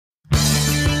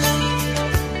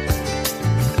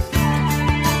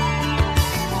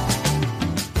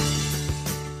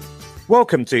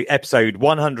Welcome to episode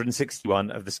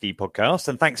 161 of the Ski Podcast,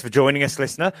 and thanks for joining us,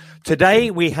 listener.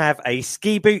 Today we have a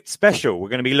ski boot special. We're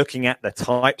going to be looking at the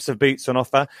types of boots on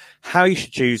offer, how you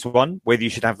should choose one, whether you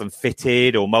should have them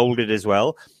fitted or moulded as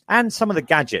well, and some of the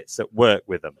gadgets that work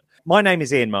with them. My name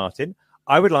is Iain Martin.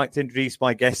 I would like to introduce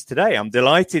my guest today. I'm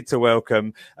delighted to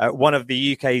welcome one of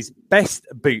the UK's best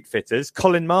boot fitters,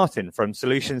 Colin Martin from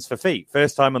Solutions for Feet.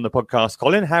 First time on the podcast,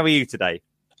 Colin. How are you today?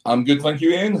 I'm good, thank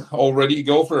you, Iain. All ready to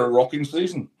go for a rocking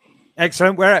season.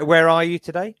 Excellent. Where are you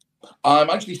today? I'm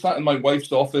actually sat in my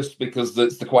wife's office because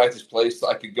it's the quietest place that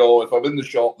I could go. If I'm in the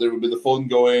shop, there would be the phone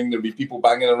going, there'd be people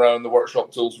banging around, the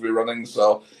workshop tools would be running.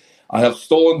 So I have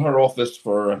stolen her office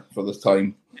for this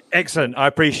time. Excellent. I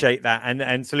appreciate that.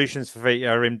 And Solutions for Feet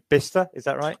are in Bicester, is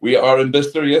that right? We are in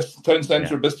Bicester, yes. Town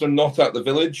centre of Bicester, not at the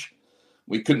village.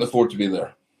 We couldn't afford to be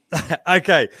there.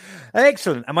 Okay,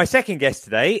 excellent. And my second guest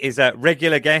today is a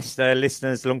regular guest.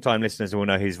 Listeners, long-time listeners will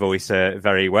know his voice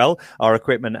very well. Our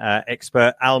equipment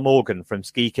expert, Al Morgan from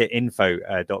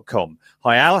skikitinfo.com.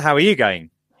 Hi, Al. How are you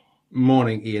going?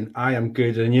 Morning, Iain. I am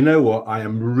good. And you know what? I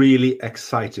am really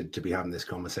excited to be having this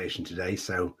conversation today.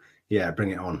 So, yeah, bring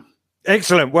it on.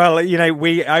 Excellent. Well, you know,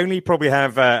 we only probably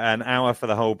have an hour for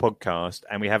the whole podcast,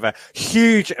 and we have a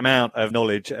huge amount of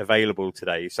knowledge available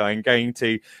today. So I'm going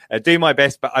to do my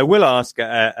best, but I will ask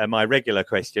my regular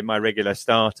question, my regular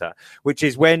starter, which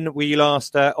is when were you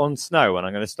last on snow? And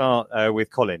I'm going to start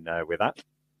with Colin with that.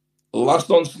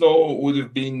 Last on snow would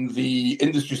have been the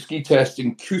industry ski test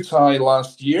in Kuhtai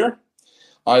last year.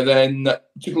 I then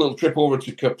took a little trip over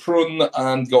to Kaprun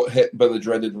and got hit by the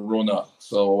dreaded Rona.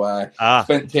 So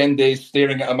spent 10 days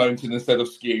staring at a mountain instead of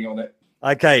skiing on it.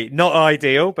 Okay, not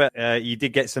ideal, but you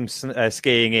did get some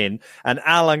skiing in. And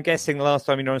Al, I'm guessing the last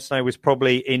time you were on snow was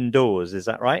probably indoors. Is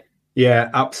that right? Yeah,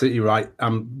 absolutely right.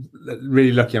 I'm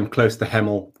really lucky I'm close to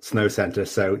Hemel Snow Centre.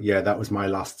 So, yeah, that was my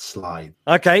last slide.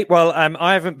 Okay, well,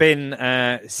 I haven't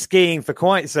been skiing for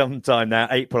quite some time now,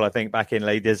 April, I think, back in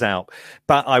Les Deux Alpes.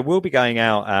 But I will be going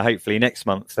out, hopefully, next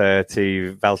month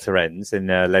to Val Thorens in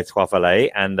Les Trois Vallées.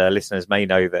 And listeners may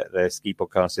know that the Ski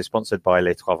Podcast is sponsored by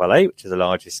Les Trois Vallées, which is the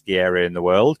largest ski area in the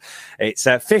world. It's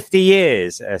 50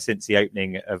 years since the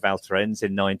opening of Val Thorens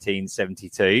in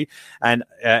 1972. And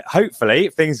hopefully,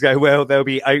 if things go well, they'll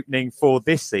be opening for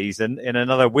this season in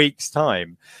another week's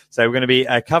time. So we're going to be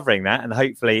covering that, and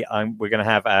hopefully we're going to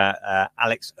have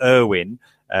Alex Irwin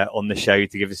on the show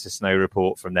to give us a snow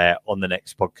report from there on the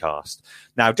next podcast.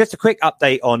 Now, just a quick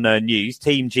update on news.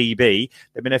 Team GB,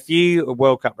 there have been a few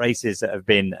World Cup races that have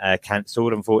been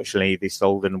cancelled. Unfortunately, the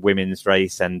Solden women's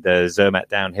race and Zermatt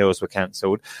downhills were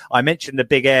cancelled. I mentioned the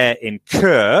Big Air in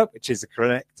Chur, which is the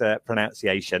correct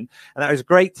pronunciation. And that was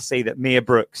great to see that Mia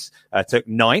Brookes took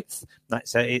 9th.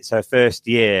 It's her first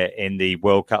year in the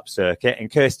World Cup circuit.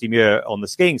 And Kirsty Muir on the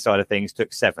skiing side of things took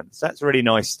 7th. So that's a really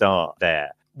nice start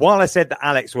there. While I said that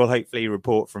Alex will hopefully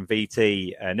report from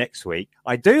VT next week,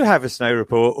 I do have a snow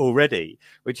report already,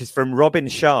 which is from Robin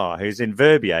Shah, who's in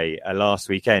Verbier last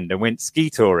weekend and went ski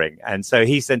touring. And so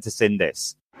he sent us in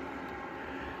this.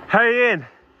 Hey Iain,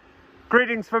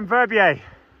 greetings from Verbier.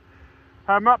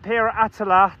 I'm up here at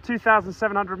Attila,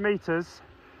 2,700 metres.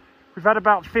 We've had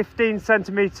about 15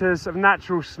 centimetres of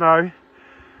natural snow,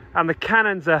 and the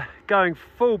cannons are going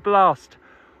full blast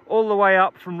all the way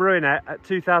up from Ruinet at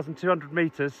 2,200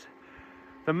 metres.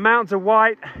 The mountains are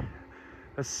white,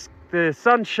 the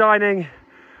sun's shining.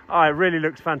 Oh, it really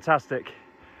looks fantastic.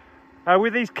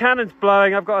 With these cannons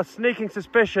blowing, I've got a sneaking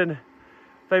suspicion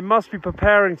they must be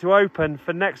preparing to open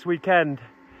for next weekend.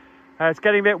 It's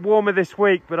getting a bit warmer this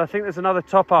week, but I think there's another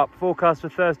top-up forecast for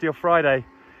Thursday or Friday.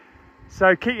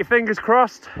 So keep your fingers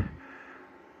crossed.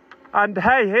 And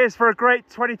hey, here's for a great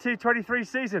 22-23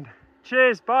 season.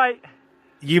 Cheers, bye.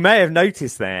 You may have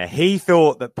noticed there, he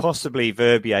thought that possibly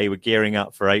Verbier were gearing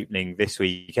up for opening this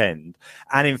weekend.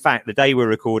 And in fact, the day we're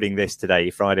recording this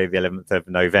today, Friday, the 11th of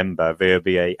November,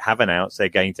 Verbier have announced they're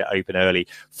going to open early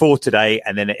for today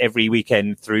and then every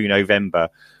weekend through November,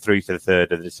 through to the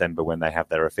 3rd of December when they have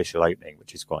their official opening,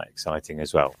 which is quite exciting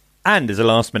as well. And as a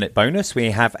last-minute bonus,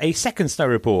 we have a second snow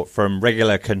report from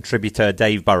regular contributor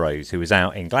Dave Burrows, who was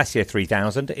out in Glacier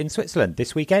 3000 in Switzerland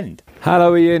this weekend.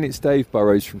 Hello, Iain. It's Dave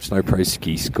Burrows from Snow Pro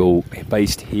Ski School,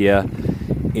 based here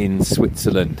in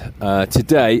Switzerland.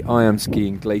 Today, I am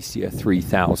skiing Glacier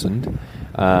 3000.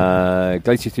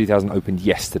 Glacier 3000 opened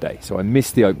yesterday, so I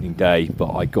missed the opening day,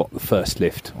 but I got the first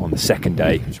lift on the second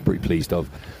day, which I'm pretty pleased of.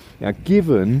 Now,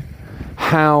 given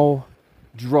how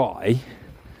dry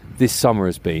this summer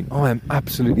has been. I am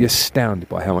absolutely astounded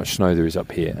by how much snow there is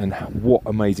up here and what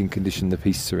amazing condition the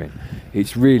pieces are in.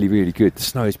 It's really, really good. The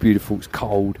snow is beautiful. It's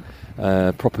cold,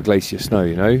 proper glacier snow,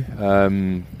 you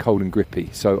know, cold and grippy.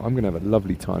 So I'm going to have a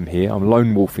lovely time here. I'm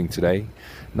lone wolfing today,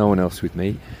 no one else with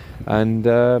me. And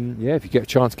if you get a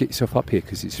chance, get yourself up here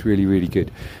because it's really, really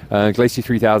good. Glacier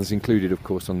 3000 is included, of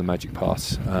course, on the Magic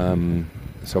Pass.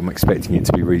 So I'm expecting it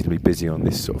to be reasonably busy on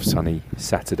this sort of sunny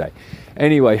Saturday.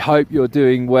 Anyway, hope you're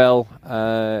doing well.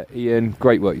 Iain,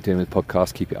 great work you're doing with the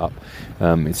podcast. Keep it up.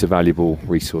 It's a valuable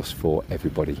resource for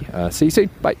everybody. See you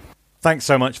soon. Bye. Thanks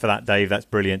so much for that, Dave. That's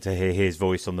brilliant to hear his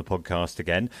voice on the podcast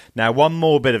again. Now, one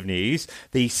more bit of news.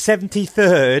 The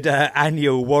 73rd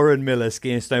annual Warren Miller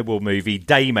ski and snowboard movie,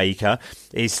 Daymaker,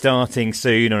 is starting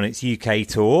soon on its UK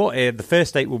tour. The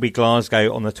first date will be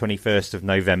Glasgow on the 21st of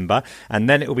November, and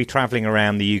then it will be travelling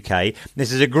around the UK.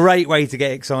 This is a great way to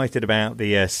get excited about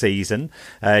the season.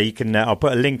 I'll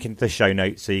put a link into the show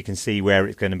notes so you can see where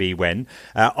it's going to be when.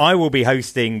 I will be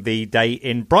hosting the day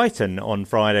in Brighton on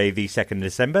Friday, the 2nd of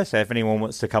December, so if anyone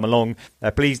wants to come along,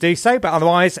 please do so. But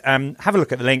otherwise, have a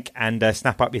look at the link and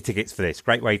snap up your tickets for this.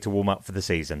 Great way to warm up for the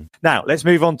season. Now, let's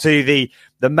move on to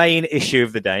the main issue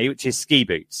of the day, which is ski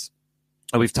boots.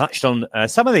 We've touched on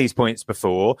some of these points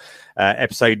before.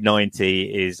 Episode 90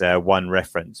 is one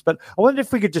reference. But I wonder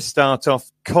if we could just start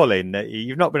off, Colin,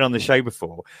 you've not been on the show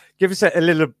before. Give us a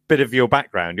little bit of your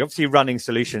background. You're obviously running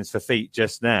solutions for feet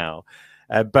just now.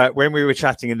 But when we were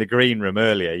chatting in the green room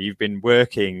earlier, you've been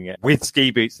working with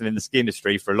ski boots and in the ski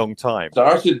industry for a long time.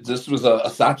 This was a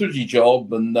Saturday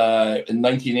job, and in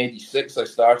 1986 I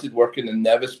started working in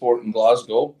Nevisport in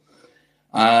Glasgow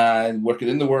and working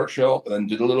in the workshop, and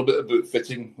did a little bit of boot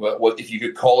fitting. What if you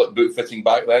could call it boot fitting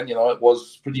back then? You know, it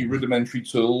was pretty rudimentary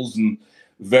tools and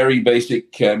very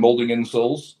basic moulding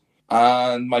insoles.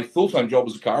 And my full-time job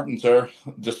as a carpenter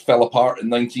just fell apart in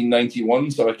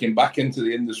 1991, so I came back into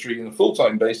the industry on a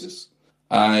full-time basis.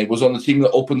 I was on the team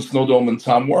that opened Snowdome in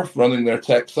Tamworth, running their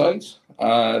tech side.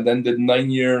 Then did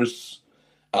 9 years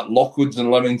at Lockwood's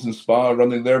in Leamington Spa,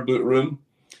 running their boot room,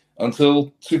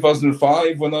 until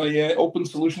 2005 when I opened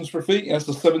Solutions for Feet. Yes,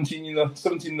 the 17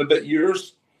 and a bit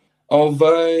years of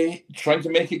trying to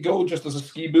make it go just as a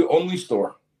ski boot only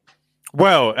store.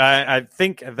 Well, I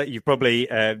think that you've probably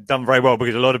done very well,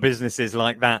 because a lot of businesses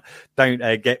like that don't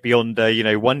get beyond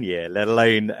 1 year, let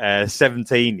alone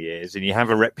 17 years, and you have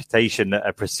a reputation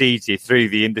that precedes you through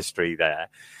the industry there.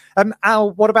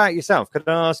 Al, what about yourself? Could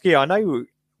I ask you? I know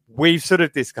we've sort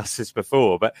of discussed this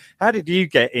before, but how did you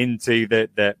get into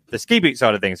the ski boot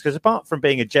side of things? Because apart from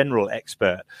being a general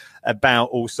expert about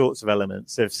all sorts of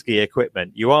elements of ski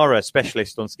equipment, you are a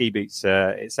specialist on ski boots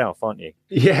itself, aren't you?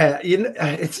 Yeah,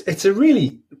 it's a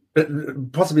really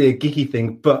possibly a geeky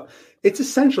thing, but it's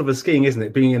essential for skiing, isn't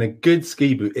it? Being in a good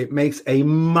ski boot, it makes a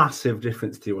massive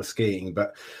difference to your skiing.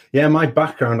 But yeah, my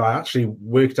background, I actually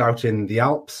worked out in the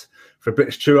Alps for a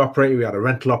British tour operator. We had a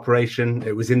rental operation.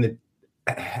 It was in the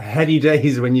heady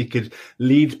days when you could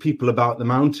lead people about the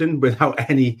mountain without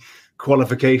any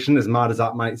qualification, as mad as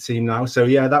that might seem now. So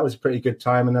yeah, that was a pretty good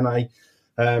time. And then I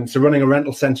running a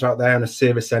rental centre out there and a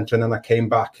service centre, and then I came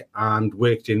back and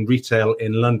worked in retail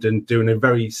in London, doing a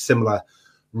very similar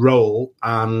role,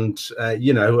 and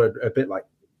a bit like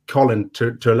Colin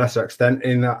to a lesser extent,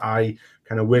 in that I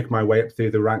kind of worked my way up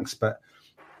through the ranks. But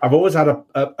I've always had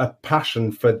a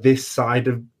passion for this side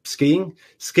of skiing.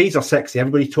 Skis are sexy.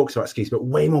 Everybody talks about skis, but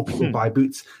way more people buy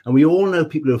boots. And we all know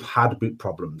people who've had boot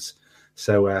problems.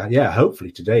 So,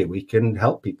 hopefully today we can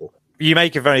help people. You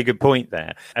make a very good point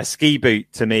there. A ski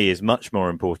boot to me is much more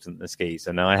important than skis.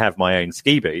 And I have my own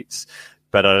ski boots,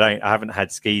 but I haven't had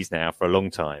skis now for a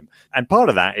long time. And part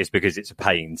of that is because it's a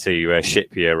pain to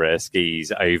ship your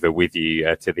skis over with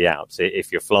you to the Alps.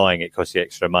 If you're flying, it costs you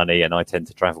extra money, and I tend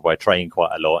to travel by train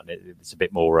quite a lot, and it's a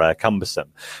bit more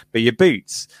cumbersome. But your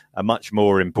boots are much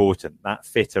more important, that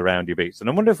fit around your boots. And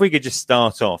I wonder if we could just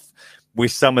start off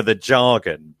with some of the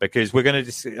jargon, because we're going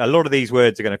to a lot of these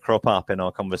words are going to crop up in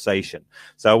our conversation.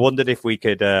 So I wondered if we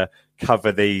could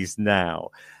cover these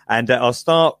now. And I'll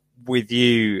start with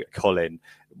you, Colin.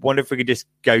 Wonder if we could just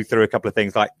go through a couple of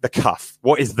things like the cuff.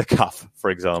 What is the cuff,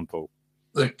 for example?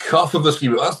 The cuff of the ski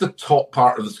boot, that's the top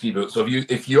part of the ski boot. So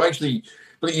if you actually,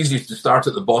 pretty easy to start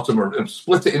at the bottom and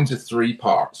split it into three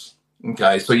parts.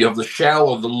 Okay, so you have the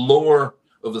shell of the lower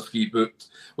of the ski boot,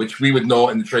 which we would know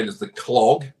in the trade as the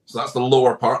clog. So that's the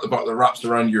lower part, the part that wraps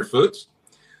around your foot.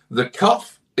 The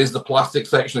cuff is the plastic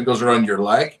section that goes around your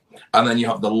leg. And then you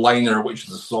have the liner, which is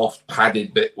the soft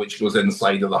padded bit, which goes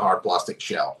inside of the hard plastic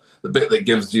shell. The bit that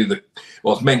gives you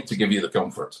it's meant to give you the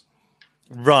comfort.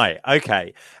 Right.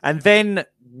 Okay. And then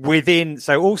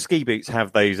so all ski boots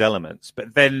have those elements,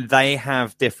 but then they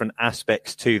have different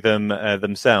aspects to them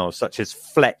themselves, such as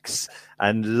flex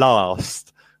and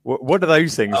last. What do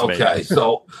those things mean? Okay,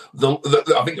 so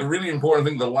I think the really important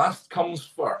thing, the last comes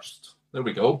first. There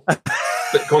we go.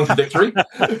 Bit contradictory.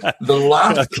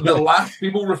 The last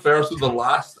people refer to the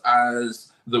last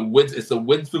as the width. It's the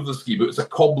width of the ski boot. It's a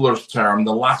cobbler's term,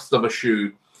 the last of a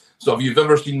shoe. So if you've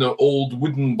ever seen the old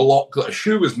wooden block that a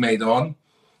shoe is made on,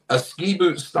 a ski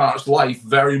boot starts life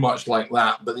very much like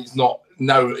that, but it's no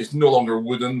longer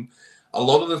wooden. A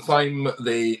lot of the time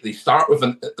they start with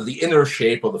the inner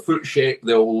shape or the foot shape.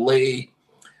 They'll lay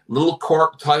little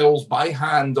cork tiles by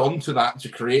hand onto that to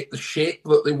create the shape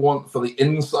that they want for the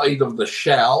inside of the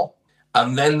shell,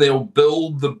 and then they'll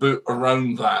build the boot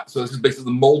around that. So this is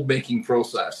basically the mold making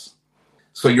process.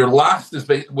 So your last is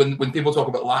when people talk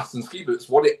about last in ski boots,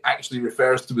 what it actually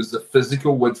refers to is the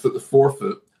physical width at the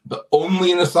forefoot, but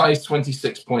only in a size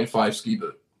 26.5 ski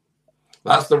boot.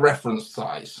 That's the reference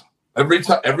size. Every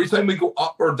time we go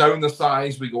up or down the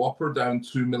size, we go up or down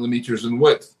 2 millimeters in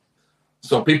width.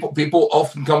 So people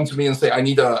often come to me and say, I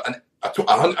need a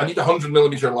 100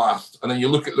 millimeter last. And then you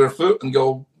look at their foot and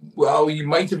go, well, you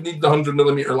might have needed the 100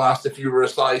 millimeter last if you were a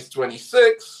size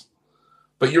 26,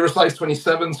 but you're a size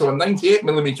 27. So a 98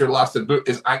 millimeter lasted boot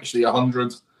is actually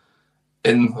 100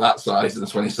 in that size in the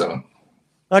 27.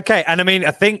 Okay, and I mean,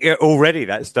 I think already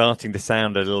that's starting to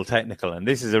sound a little technical, and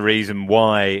this is a reason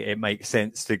why it makes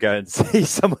sense to go and see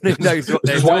someone who knows what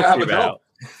they're talking about.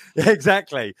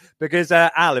 Exactly, because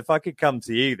Al, if I could come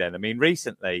to you then, I mean,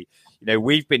 recently,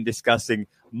 we've been discussing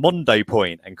Mondo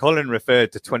point, and Colin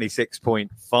referred to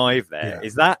 26.5 there. Yeah.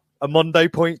 Is that a Mondo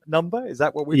point number? Is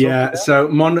that what we're talking about?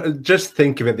 So just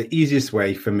think of it. The easiest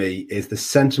way for me is the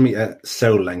centimetre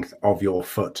sole length of your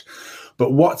foot.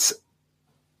 But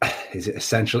is it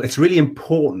essential? It's really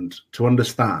important to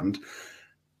understand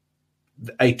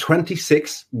a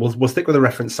 26, we'll stick with the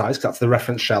reference size because that's the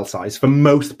reference shell size for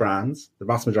most brands, the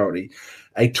vast majority.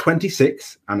 A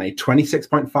 26 and a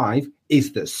 26.5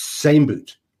 is the same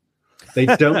boot. They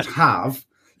don't have,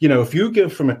 if you go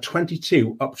from a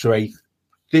 22 up to a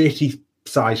 30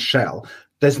 size shell,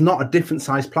 there's not a different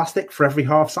size plastic for every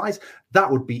half size.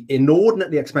 That would be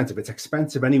inordinately expensive. It's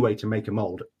expensive anyway to make a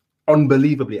mold,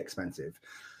 unbelievably expensive.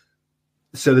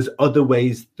 So there's other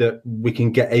ways that we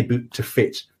can get a boot to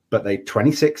fit, but a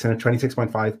 26 and a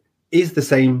 26.5 is the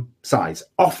same size.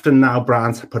 Often now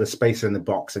brands put a spacer in the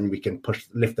box and we can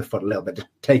lift the foot a little bit to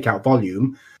take out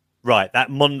volume. Right, that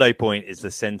Mondo point is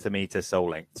the centimetre sole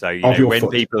length. So when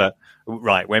people are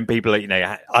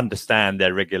understand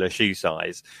their regular shoe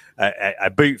size, a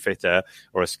boot fitter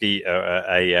or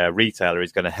a retailer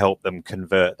is going to help them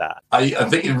convert that. I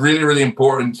think it's really, really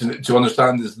important to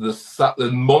understand is the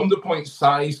Mondo point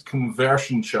size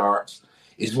conversion chart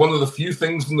is one of the few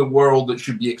things in the world that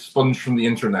should be expunged from the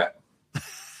internet.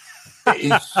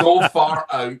 It is so far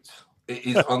out, it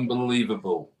is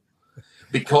unbelievable.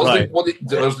 Because what it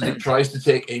does is it tries to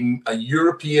take a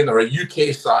European or a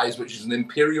UK size, which is an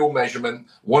imperial measurement,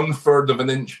 1/3 of an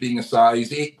inch being a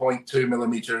size, 8.2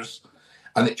 millimeters,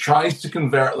 and it tries to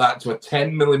convert that to a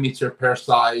 10 millimeter per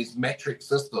size metric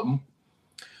system.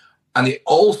 And it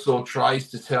also tries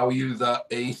to tell you that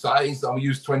a size, I'll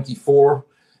use 24,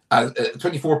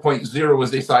 24.0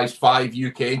 is a size 5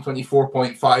 UK, and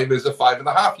 24.5 is a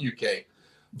 5.5 UK.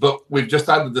 But we've just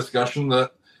had the discussion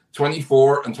that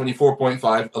 24 and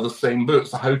 24.5 are the same boot.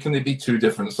 So how can they be two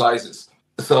different sizes?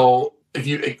 So if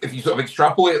you sort of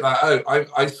extrapolate that out, I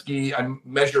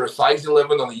measure a size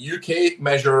 11 on a UK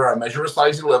measure. I measure a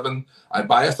size 11. I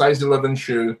buy a size 11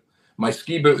 shoe. My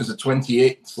ski boot is a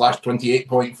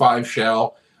 28/28.5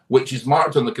 shell, which is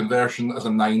marked on the conversion as a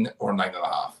 9 or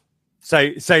 9.5.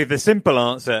 So the simple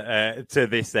answer to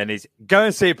this then is go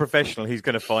and see a professional who's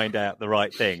going to find out the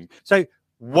right thing. So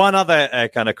one other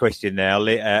kind of question now,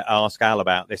 ask Al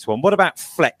about this one. What about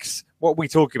flex? What are we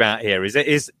talking about here? Is it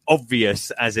as obvious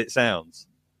as it sounds?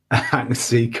 I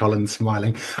see Colin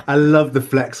smiling. I love the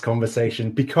flex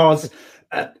conversation because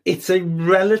it's a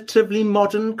relatively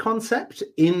modern concept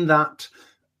in that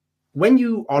when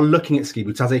you are looking at ski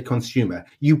boots as a consumer,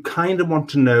 you kind of want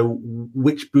to know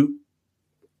which boot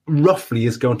roughly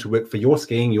is going to work for your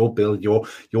skiing, your build, your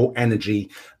energy.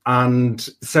 And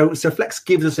so flex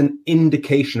gives us an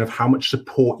indication of how much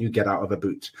support you get out of a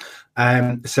boot.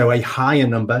 So a higher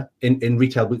number in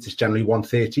retail boots is generally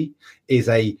 130, is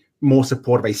a more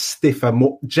supportive, a stiffer,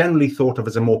 more generally thought of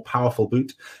as a more powerful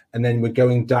boot. And then we're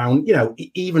going down,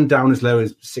 even down as low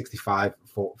as 65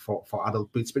 for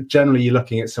adult boots, but generally you're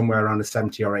looking at somewhere around a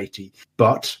 70 or 80.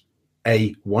 But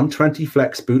a 120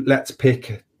 flex boot, let's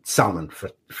pick Salmon,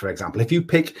 for example. If you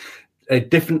pick a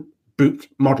different boot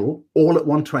model, all at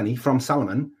 120 from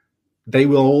Salomon, they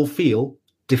will all feel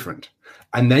different.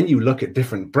 And then you look at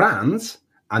different brands,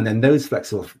 and then those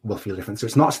flex will feel different. So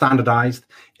it's not standardized.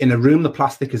 In a room, the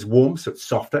plastic is warm, so it's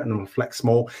softer and will flex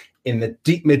more. In the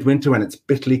deep midwinter, when it's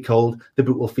bitterly cold, the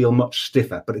boot will feel much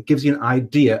stiffer. But it gives you an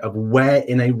idea of where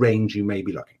in a range you may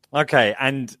be looking. Okay,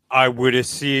 and I would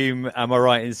assume, am I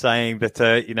right in saying that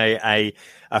a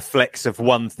flex of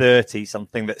 130,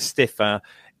 something that's stiffer,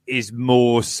 is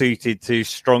more suited to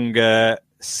stronger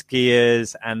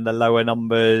skiers and the lower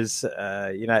numbers,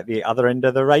 at the other end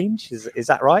of the range? Is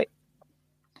that right?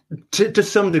 To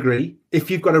some degree, if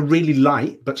you've got a really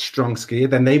light but strong skier,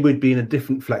 then they would be in a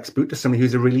different flex boot to somebody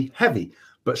who's a really heavy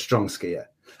but strong skier.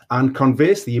 And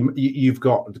conversely, you've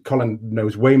got, Colin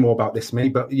knows way more about this than me,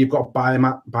 but you've got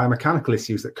biomechanical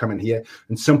issues that come in here.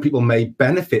 And some people may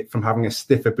benefit from having a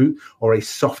stiffer boot or a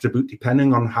softer boot,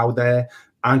 depending on how their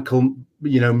ankle,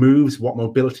 moves, what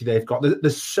mobility they've got.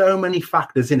 There's so many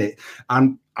factors in it.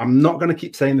 And I'm not going to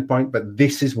keep saying the point, but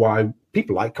this is why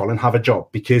people like Colin have a job,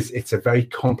 because it's a very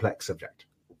complex subject.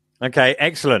 Okay,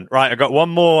 excellent. Right, I've got one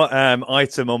more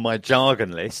item on my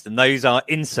jargon list, and those are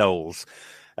insoles.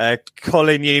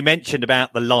 Colin, you mentioned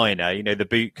about the liner. The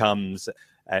boot comes,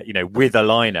 with a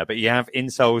liner, but you have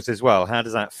insoles as well. How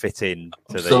does that fit in?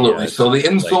 Absolutely. So the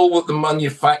insole that the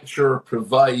manufacturer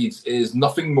provides is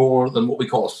nothing more than what we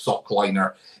call a sock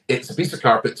liner. It's a piece of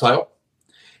carpet tile.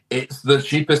 It's the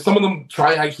cheapest. Some of them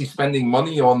try actually spending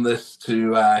money on this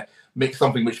to make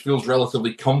something which feels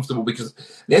relatively comfortable, because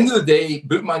at the end of the day,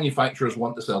 boot manufacturers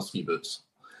want to sell ski boots.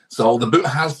 So the boot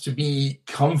has to be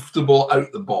comfortable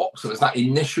out the box. So it's that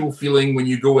initial feeling when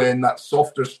you go in, that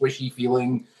softer, squishy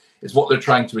feeling is what they're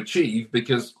trying to achieve,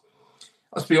 because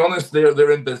let's be honest,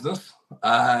 they're in business.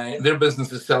 Their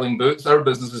business is selling boots. Our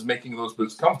business is making those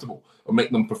boots comfortable or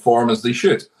make them perform as they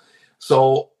should.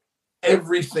 So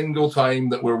every single time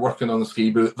that we're working on a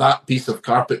ski boot, that piece of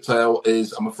carpet tile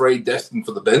is, I'm afraid, destined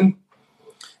for the bin.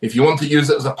 If you want to use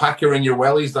it as a packer in your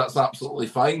wellies, that's absolutely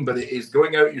fine, but it is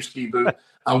going out your ski boot,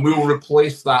 and we'll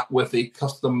replace that with a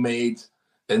custom-made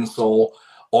insole,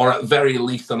 or at very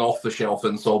least an off-the-shelf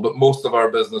insole. But most of our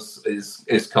business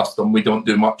is custom. We don't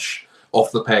do much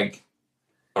off the peg.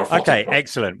 Okay,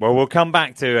 excellent. Well, we'll come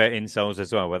back to insoles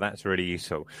as well. Well, that's really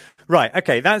useful. Right,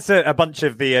 okay, that's a bunch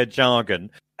of the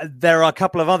jargon. There are a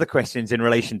couple of other questions in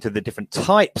relation to the different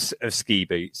types of ski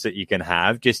boots that you can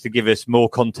have, just to give us more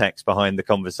context behind the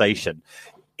conversation.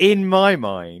 In my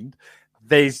mind,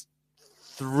 there's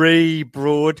 3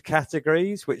 broad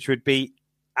categories, which would be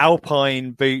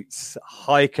alpine boots,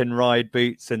 hike and ride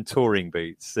boots, and touring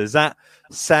boots. Does that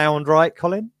sound right,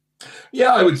 Colin?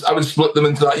 Yeah, I would split them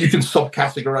into that. You can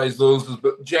subcategorize those,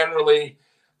 but generally,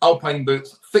 alpine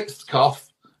boots, fixed cuff,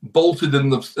 bolted in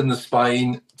the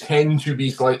spine, tend to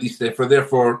be slightly stiffer.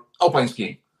 Therefore, alpine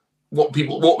skiing. What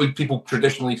would people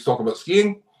traditionally talk about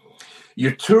skiing?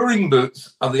 Your touring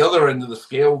boots are the other end of the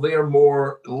scale. They are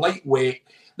more lightweight.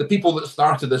 The people that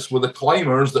started this were the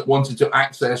climbers that wanted to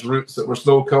access routes that were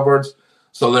snow covered.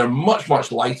 So they're much,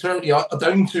 much lighter,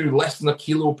 down to less than a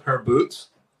kilo per boot.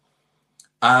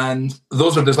 And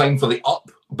those are designed for the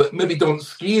up, but maybe don't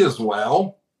ski as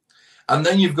well. And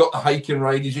then you've got the hike and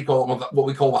ride, as you call them, what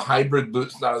we call the hybrid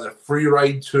boots now. They're free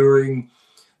ride touring.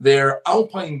 They're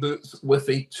alpine boots with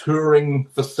a touring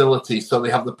facility. So they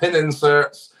have the pin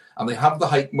inserts and they have the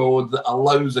hike mode that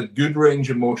allows a good range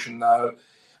of motion now.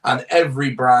 And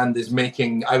every brand is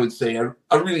making, I would say, a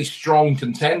really strong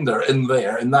contender in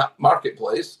that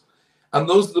marketplace. And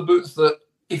those are the boots that,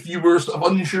 if you were sort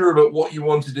of unsure about what you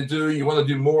wanted to do, you want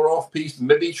to do more off-piste,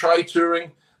 maybe try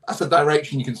touring, that's a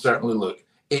direction you can certainly look.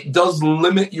 It does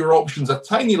limit your options a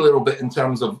tiny little bit in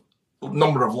terms of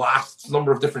number of lasts,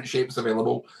 number of different shapes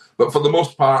available. But for the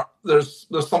most part, there's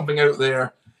something out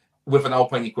there with an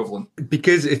alpine equivalent.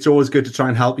 Because it's always good to try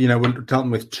and help, when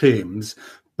talking with terms.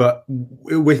 But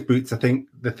with boots, I think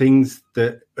the things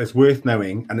that is worth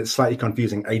knowing, and it's slightly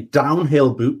confusing, a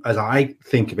downhill boot, as I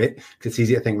think of it, because it's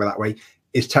easier to think of it that way,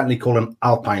 is technically called an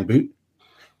alpine boot.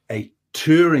 A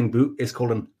touring boot is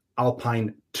called an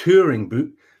alpine touring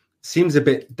boot. Seems a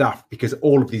bit daft because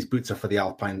all of these boots are for the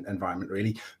alpine environment,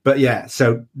 really. But yeah,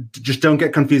 so just don't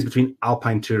get confused between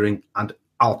alpine touring and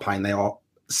alpine. They are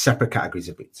separate categories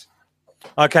of boots.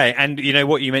 Okay, and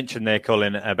what you mentioned there,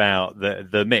 Colin, about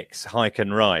the mix, hike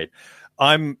and ride.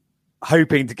 I'm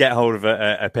hoping to get hold of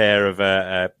a pair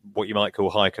of what you might call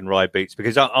hike and ride boots,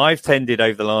 because I've tended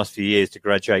over the last few years to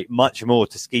graduate much more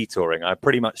to ski touring. I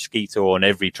pretty much ski tour on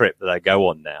every trip that I go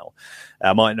on now.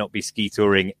 I might not be ski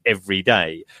touring every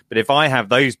day, but if I have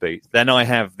those boots, then I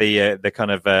have the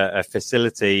kind of a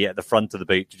facility at the front of the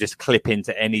boot to just clip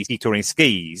into any ski touring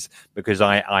skis, because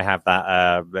I have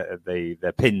that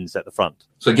the pins at the front.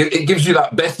 So it gives you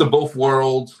that best of both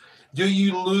worlds. Do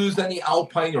you lose any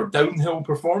alpine or downhill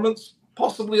performance?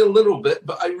 Possibly a little bit,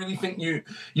 but I really think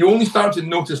you only start to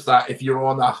notice that if you're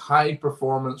on a high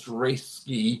performance race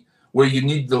ski where you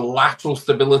need the lateral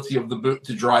stability of the boot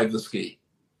to drive the ski.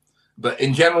 But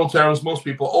in general terms, most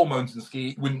people, all mountain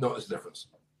ski, wouldn't notice the difference.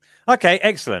 Okay,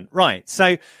 excellent. Right.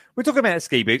 So we're talking about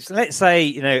ski boots. Let's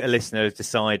say, a listener has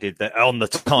decided that on the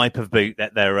type of boot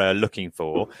that they're looking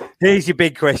for. Here's your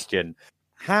big question.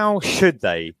 How should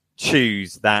they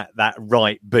choose that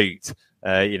right boot,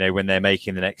 when they're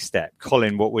making the next step?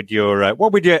 Colin, what would your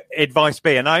advice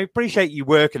be? And I appreciate you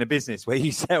work in a business where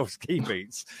you sell ski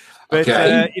boots, but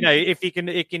okay. If you can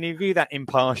view that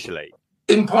impartially.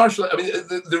 Impartially, I mean,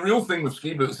 the real thing with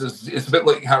ski boots is it's a bit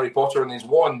like Harry Potter and his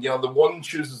wand. The wand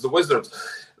chooses the wizard.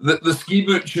 The ski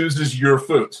boot chooses your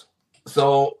foot.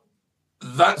 So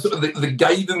that's the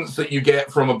guidance that you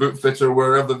get from a boot fitter,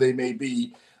 wherever they may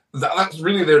be. That's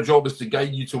really their job, is to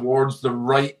guide you towards the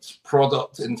right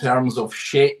product in terms of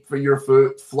shape for your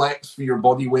foot, flex for your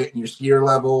body weight and your skier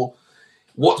level,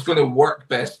 what's going to work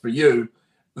best for you.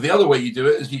 The other way you do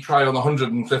it is you try on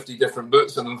 150 different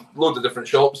boots in a load of different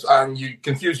shops, and you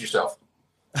confuse yourself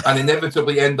and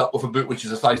inevitably end up with a boot which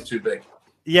is a size too big.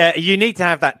 Yeah, you need to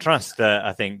have that trust,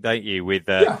 I think, don't you, with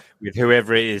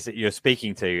whoever it is that you're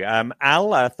speaking to.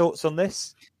 Al, thoughts on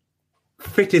this?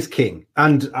 Fit is king,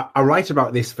 and I write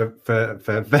about this for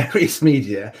various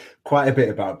media quite a bit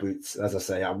about boots. As I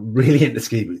say, I'm really into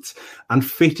ski boots, and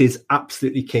fit is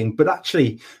absolutely king. But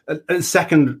actually,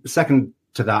 second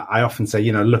to that, I often say,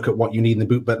 look at what you need in the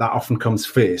boot, but that often comes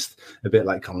first. A bit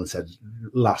like Colin said,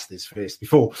 last is first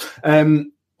before. So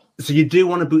you do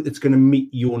want a boot that's going to meet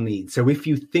your needs. So if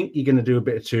you think you're going to do a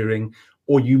bit of touring,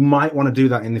 or you might want to do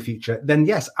that in the future, then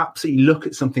yes, absolutely look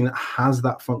at something that has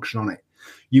that function on it.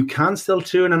 You can still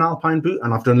tour in an alpine boot,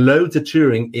 and I've done loads of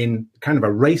touring in kind of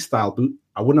a race style boot.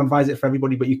 I wouldn't advise it for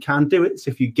everybody, but you can do it.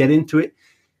 So if you get into it,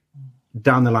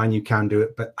 down the line, you can do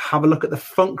it. But have a look at the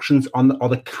functions or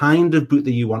the kind of boot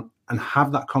that you want, and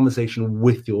have that conversation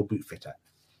with your boot fitter.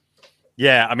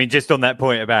 Yeah, I mean, just on that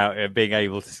point about being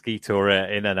able to ski tour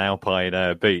in an alpine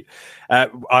boot,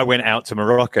 I went out to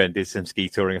Morocco and did some ski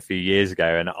touring a few years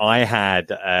ago, and I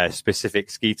had specific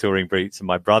ski touring boots, and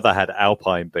my brother had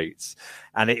alpine boots,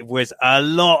 and it was a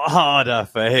lot harder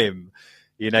for him,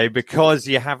 because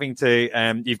you're having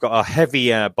to, you've got a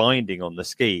heavier binding on the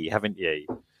ski, haven't you?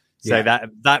 So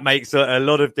that makes a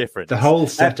lot of difference. The whole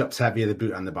setup's heavier, the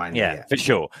boot and the binding. Yeah, for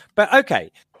sure. But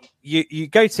okay. You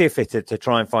go to a fitter to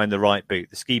try and find the right boot.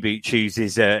 The ski boot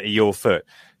chooses your foot.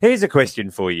 Here's a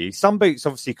question for you. Some boots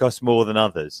obviously cost more than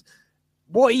others.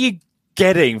 What are you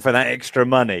getting for that extra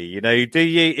money?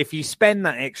 If you spend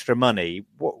that extra money,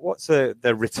 what's the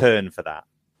return for that?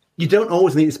 You don't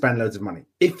always need to spend loads of money.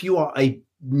 If you are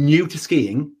new to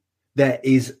skiing, there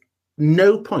is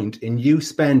no point in you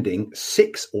spending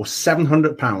 £600 or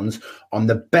 £700 on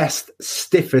the best,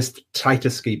 stiffest,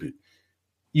 tightest ski boot.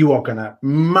 You are going to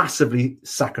massively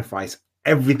sacrifice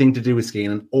everything to do with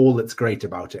skiing and all that's great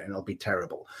about it, and it'll be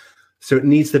terrible. So it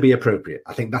needs to be appropriate.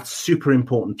 I think that's super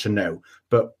important to know.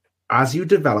 But as you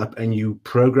develop and you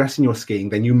progress in your skiing,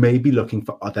 then you may be looking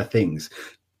for other things.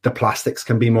 The plastics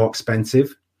can be more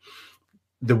expensive.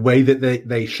 The way that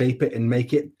they shape it and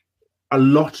make it, a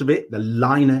lot of it, the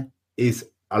liner is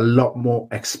a lot more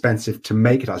expensive to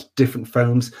make. It has different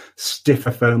foams,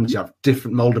 stiffer foams. You have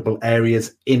different moldable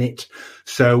areas in it.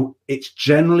 So it's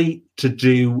generally to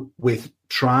do with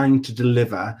trying to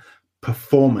deliver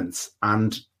performance.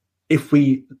 And if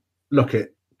we look at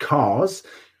cars,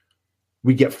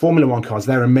 we get Formula One cars.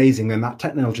 They're amazing. And that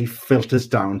technology filters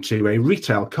down to a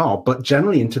retail car, but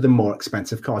generally into the more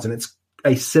expensive cars. And it's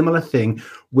a similar thing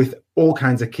with all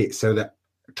kinds of kits. So that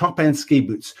top-end ski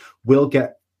boots will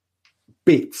get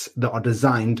bits that are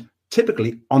designed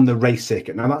typically on the race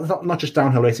circuit. Now, that's not just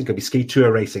downhill racing, it could be ski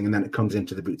tour racing, and then it comes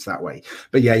into the boots that way.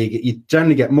 But yeah, you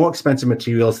generally get more expensive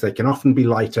materials. They can often be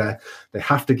lighter. They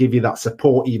have to give you that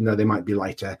support, even though they might be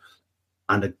lighter.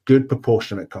 And a good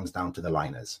proportion of it comes down to the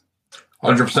liners.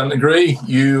 100% agree.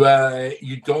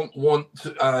 You don't want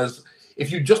to, as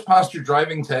if you just passed your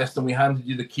driving test and we handed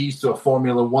you the keys to a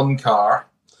Formula One car,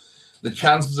 the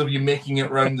chances of you making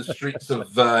it around the streets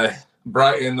of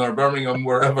Brighton or Birmingham,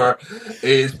 wherever,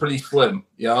 is pretty slim.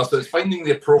 Yeah, so it's finding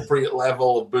the appropriate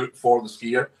level of boot for the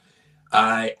skier.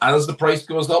 And as the price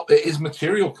goes up, it is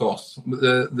material costs.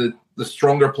 The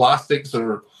stronger plastics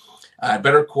or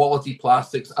better quality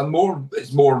plastics, and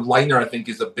it's more liner. I think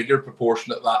is a bigger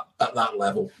proportion at that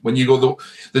level. When you go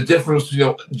the difference,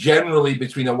 generally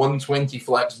between a 120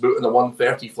 flex boot and a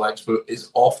 130 flex boot is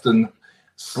often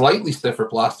slightly stiffer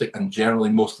plastic and generally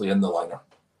mostly in the liner.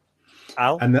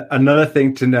 Al? And another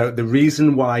thing to note: the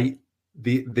reason why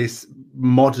this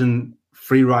modern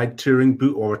freeride touring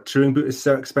boot or a touring boot is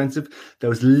so expensive,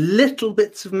 those little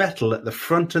bits of metal at the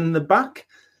front and the back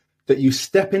that you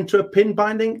step into a pin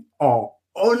binding are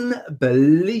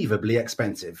unbelievably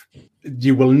expensive.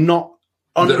 You will not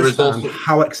understand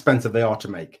how expensive they are to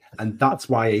make. And that's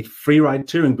why a freeride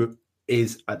touring boot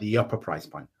is at the upper price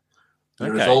point.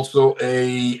 There is also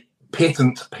a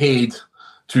patent paid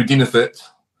to Dynafit.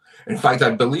 In fact, I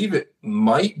believe it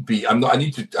might be. I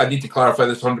need to clarify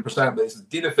this 100%. But it's a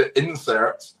Dynafit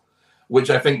insert, which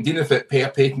I think Dynafit pay a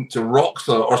patent to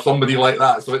Roxa or somebody like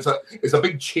that. So it's a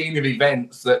big chain of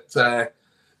events that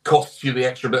costs you the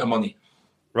extra bit of money.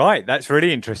 Right, that's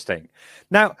really interesting.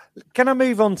 Now, can I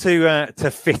move on to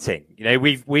fitting?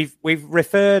 We've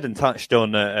referred and touched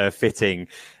on fitting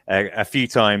a few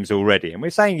times already, and we're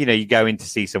saying you go in to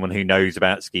see someone who knows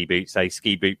about ski boots, a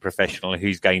ski boot professional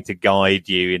who's going to guide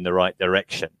you in the right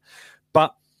direction.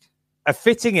 But a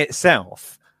fitting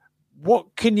itself,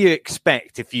 what can you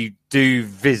expect if you do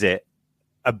visit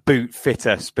a boot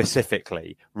fitter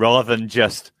specifically, rather than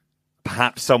just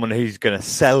perhaps someone who's going to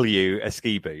sell you a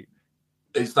ski boot?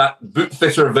 It's that boot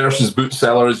fitter versus boot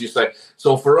seller, as you say.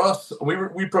 So for us,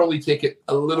 we probably take it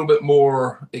a little bit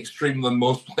more extreme than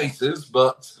most places,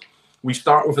 but we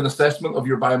start with an assessment of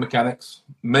your biomechanics,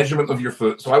 measurement of your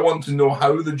foot. So I want to know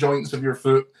how the joints of your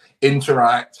foot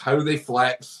interact, how they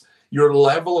flex, your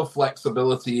level of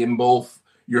flexibility in both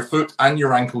your foot and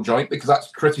your ankle joint, because that's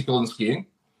critical in skiing.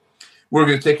 We're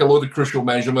going to take a load of crucial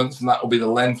measurements, and that will be the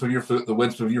length of your foot, the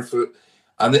width of your foot,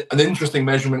 and an interesting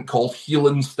measurement called heel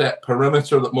instep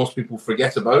perimeter that most people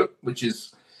forget about, which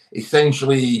is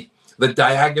essentially the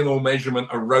diagonal measurement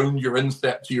around your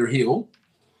instep to your heel.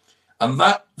 And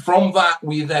from that,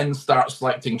 we then start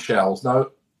selecting shells. Now,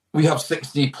 we have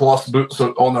 60 plus boots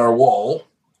on our wall.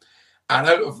 And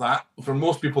out of that, for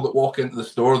most people that walk into the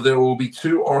store, there will be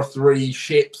 2 or 3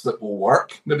 shapes that will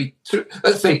work. Maybe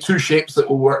let's say 2 shapes that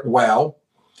will work well.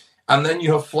 And then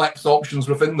you have flex options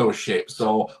within those shapes.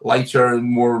 So lighter and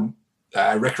more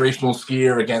recreational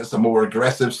skier against a more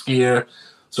aggressive skier.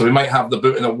 So we might have the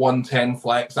boot in a 110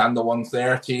 flex and a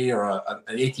 130, or an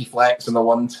 80 flex and a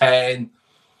 110.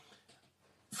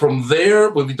 From there,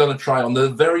 when we've done a try on, the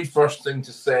very first thing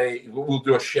to say, we'll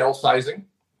do a shell sizing.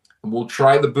 And we'll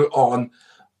try the boot on.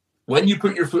 When you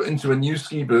put your foot into a new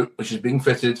ski boot, which is being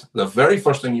fitted, the very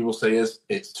first thing you will say is,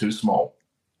 it's too small.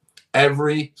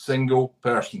 Every single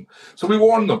person. So we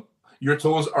warn them, your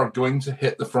toes are going to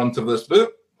hit the front of this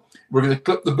boot. We're going to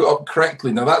clip the boot up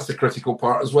correctly. Now, that's the critical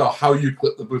part as well, how you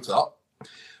clip the boot up.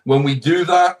 When we do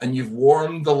that and you've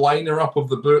warmed the liner up of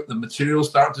the boot, the material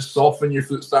starts to soften, your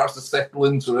foot starts to settle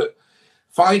into it.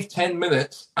 5-10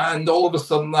 minutes, and all of a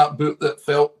sudden that boot that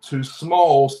felt too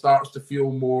small starts to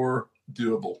feel more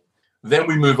doable. Then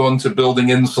we move on to building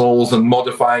insoles and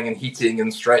modifying and heating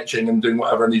and stretching and doing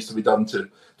whatever needs to be done to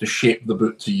shape the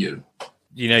boot to you.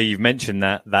 You've mentioned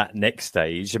that next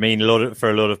stage. I mean,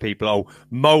 for a lot of people,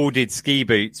 moulded ski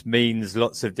boots means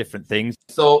lots of different things.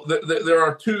 So there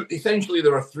are 3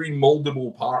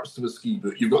 moldable parts to a ski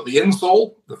boot. You've got the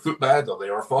insole, the footbed, or the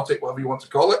orthotic, whatever you want to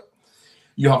call it.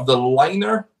 You have the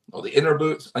liner, or the inner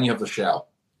boot, and you have the shell.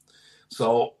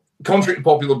 So, contrary to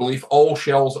popular belief, all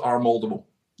shells are moldable.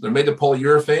 They're made of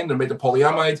polyurethane, they're made of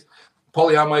polyamide.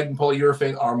 Polyamide and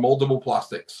polyurethane are moldable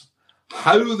plastics.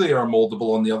 How they are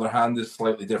moldable, on the other hand, is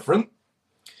slightly different.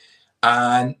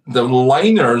 And the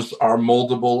liners are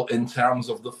moldable in terms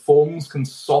of the foams can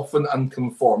soften and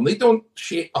conform. They don't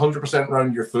shape 100%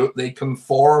 around your foot. They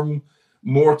conform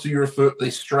more to your foot.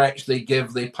 They stretch, they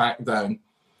give, they pack down.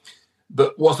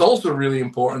 But what's also really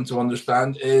important to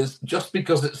understand is just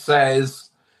because it says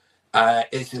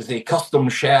it is a custom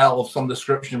shell of some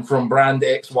description from brand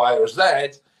X, Y, or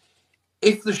Z,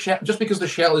 just because the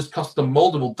shell is custom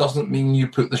moldable doesn't mean you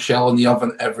put the shell in the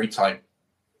oven every time.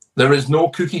 There is no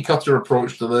cookie cutter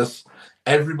approach to this.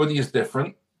 Everybody is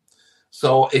different.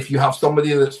 So if you have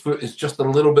somebody that's foot is just a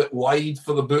little bit wide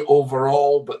for the boot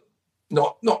overall, but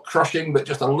not crushing, but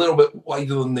just a little bit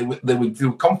wider than they would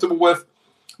feel comfortable with,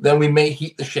 then we may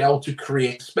heat the shell to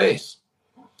create space.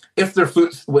 If their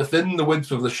foot's within the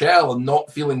width of the shell and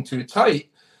not feeling too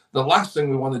tight, the last thing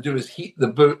we want to do is heat the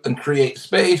boot and create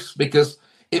space, because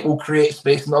it will create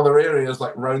space in other areas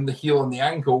like round the heel and the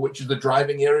ankle, which is the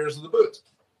driving areas of the boot.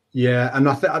 Yeah, and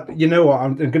I think, you know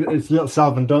what, it's a little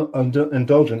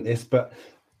self-indulgent, this, but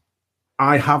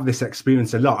I have this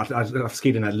experience a lot. I've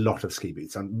skied in a lot of ski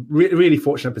boots. I'm really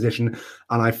fortunate position,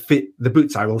 and I fit the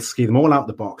boots. I will ski them all out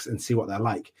the box and see what they're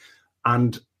like.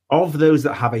 And of those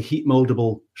that have a heat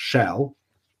moldable shell,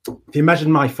 if you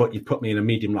imagine my foot, you'd put me in a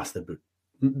medium lasted boot.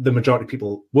 The majority of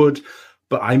people would,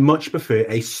 but I much prefer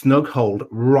a snug hold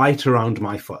right around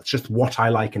my foot. It's just what I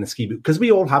like in a ski boot, because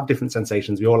we all have different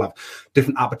sensations. We all have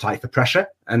different appetite for pressure.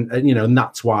 And you know, and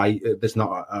that's why there's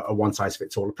not a one size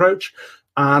fits all approach.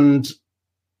 And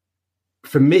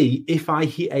for me, if I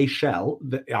heat a shell,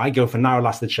 I go for narrow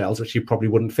lasted shells, which you probably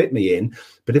wouldn't fit me in.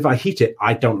 But if I heat it,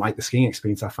 I don't like the skiing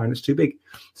experience. I find it's too big.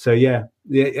 So yeah.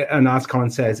 And as Colin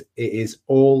says, it is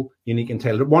all unique and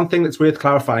tailored. One thing that's worth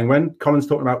clarifying, when Colin's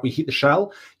talking about we heat the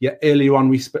shell, earlier on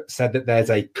we said that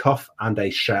there's a cuff and a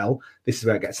shell. This is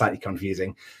where it gets slightly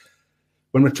confusing.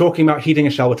 When we're talking about heating a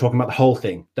shell, we're talking about the whole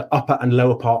thing, the upper and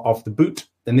lower part of the boot.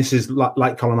 And this is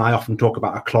like Colin and I often talk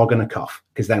about a clog and a cuff,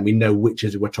 because then we know which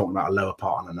is we're talking about, a lower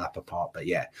part and an upper part. But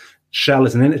yeah, shell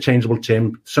is an interchangeable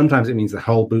term. Sometimes it means the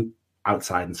whole boot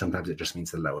outside, and sometimes it just means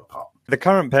the lower part. The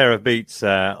current pair of boots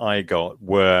I got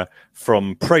were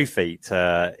from Profeet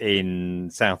in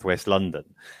southwest London.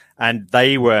 And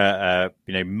they were,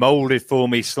 moulded for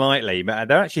me slightly.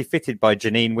 They're actually fitted by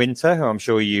Janine Winter, who I'm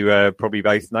sure you probably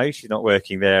both know. She's not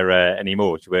working there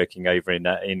anymore. She's working over in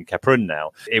Kaprun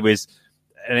now. It was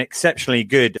an exceptionally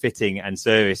good fitting and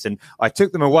service. And I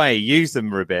took them away, used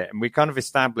them for a bit, and we kind of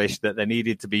established that they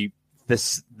needed to be,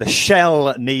 the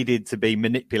shell needed to be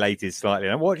manipulated slightly.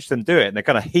 And I watched them do it, and they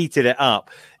kind of heated it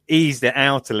up, eased it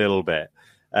out a little bit.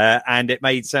 And it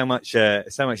made so much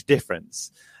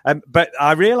difference. But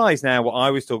I realise now what I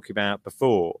was talking about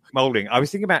before, moulding. I was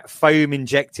thinking about foam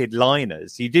injected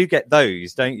liners. You do get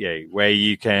those, don't you? Where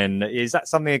you can, is that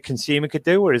something a consumer could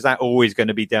do, or is that always going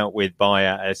to be dealt with by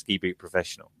a ski boot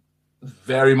professional?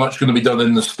 Very much going to be done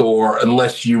in the store,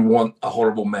 unless you want a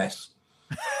horrible mess.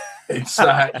 It's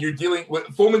you're dealing with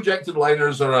foam injected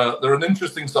liners. They're an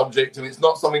interesting subject, and it's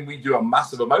not something we do a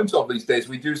massive amount of these days.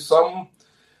 We do some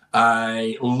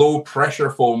low pressure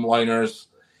foam liners.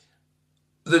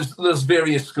 There's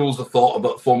various schools of thought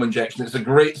about foam injection. It's a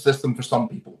great system for some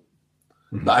people.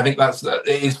 Mm-hmm. I think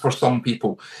it is for some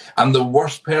people. And the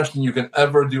worst person you can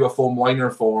ever do a foam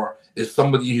liner for is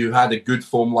somebody who had a good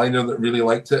foam liner that really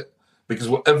liked it, because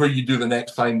whatever you do the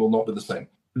next time will not be the same.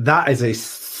 That is a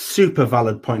super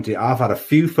valid point here. I've had a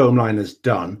few foam liners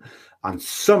done, and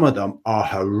some of them are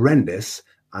horrendous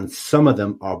and some of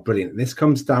them are brilliant. And this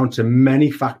comes down to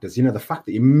many factors. You know, the fact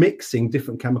that you're mixing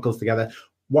different chemicals together.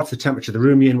 What's the temperature of the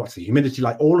room you're in? What's the humidity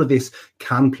like? All of this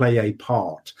can play a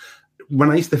part.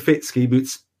 When I used to fit ski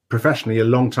boots professionally a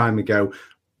long time ago,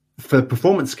 for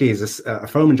performance skiers, a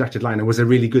foam injected liner was a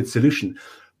really good solution.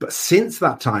 But since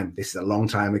that time, this is a long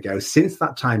time ago, since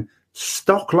that time,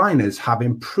 stock liners have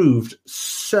improved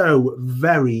so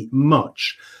very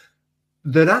much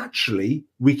that actually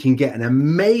we can get an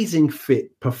amazing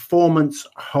fit, performance,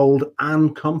 hold,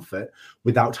 and comfort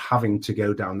without having to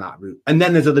go down that route. And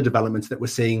then there's other developments that we're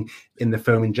seeing in the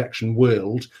foam injection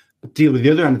world deal with the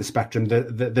other end of the spectrum,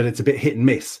 that it's a bit hit and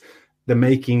miss. They're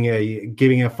giving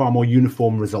a far more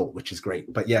uniform result, which is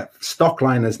great. But yeah, stock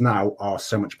liners now are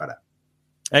so much better.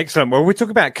 Excellent. Well, we talk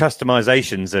about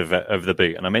customizations of the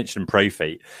boot, and I mentioned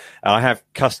Profeet. I have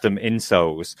custom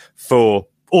insoles for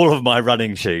all of my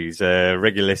running shoes.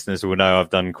 Regular listeners will know I've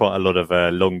done quite a lot of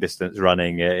long distance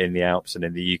running in the Alps and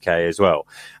in the UK as well.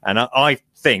 And I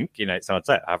think, it's hard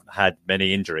to say, I haven't had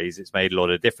many injuries. It's made a lot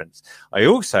of difference. I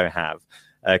also have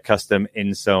custom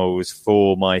insoles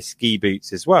for my ski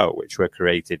boots as well, which were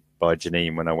created by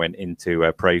Janine when I went into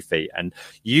Profeet. And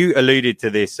you alluded to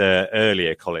this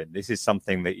earlier, Colin. This is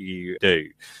something that you do.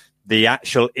 The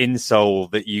actual insole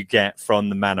that you get from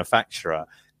the manufacturer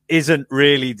isn't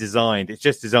really designed. It's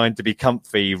just designed to be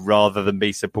comfy rather than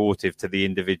be supportive to the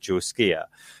individual skier.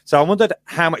 So I wondered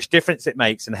how much difference it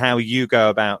makes and how you go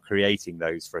about creating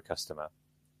those for a customer.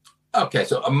 Okay,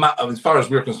 so as far as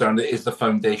we're concerned, it is the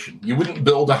foundation. You wouldn't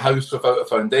build a house without a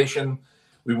foundation.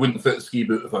 We wouldn't fit a ski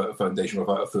boot without a foundation,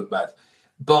 without a footbed.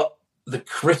 But the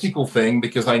critical thing,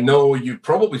 because I know you've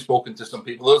probably spoken to some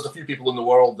people, there's a few people in the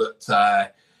world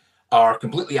that are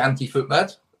completely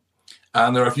anti-footbed.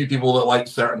 And there are a few people that like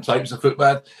certain types of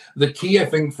footbed. The key, I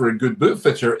think, for a good boot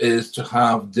fitter is to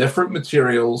have different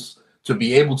materials to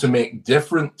be able to make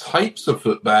different types of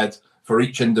footbed for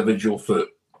each individual foot.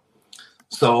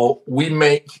 So we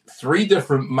make 3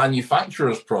 different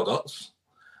manufacturers' products,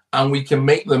 and we can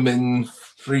make them in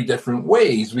 3 different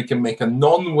ways. We can make a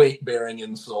non-weight bearing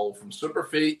insole from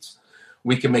Superfeet.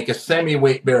 We can make a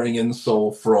semi-weight bearing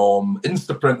insole from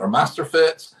Instaprint or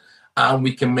Masterfit, and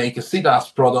we can make a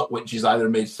CDAS product which is either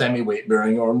made semi-weight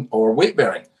bearing or weight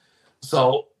bearing.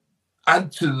 So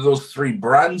add to those 3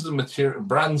 brands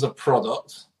of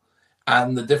products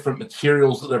and the different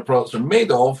materials that their products are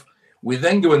made of. We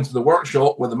then go into the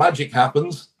workshop where the magic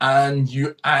happens, and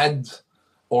you add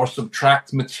or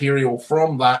subtract material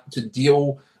from that to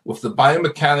deal with the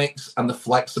biomechanics and the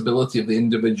flexibility of the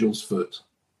individual's foot.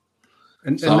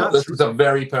 And this is a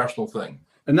very personal thing.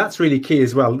 And that's really key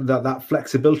as well, that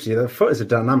flexibility. The foot is a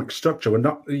dynamic structure. We're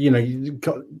not,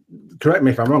 correct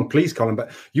me if I'm wrong, please, Colin,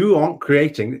 but you aren't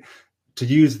creating, to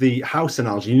use the house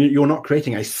analogy, you're not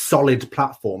creating a solid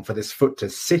platform for this foot to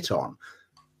sit on.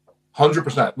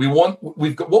 100%.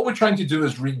 What we're trying to do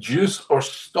is reduce or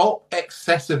stop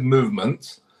excessive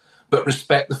movement, but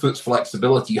respect the foot's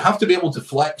flexibility. You have to be able to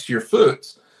flex your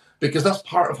foot, because that's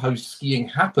part of how skiing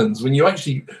happens. When you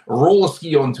actually roll a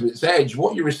ski onto its edge,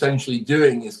 what you're essentially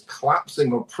doing is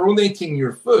collapsing or pronating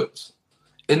your foot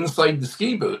inside the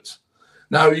ski boot.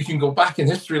 Now, you can go back in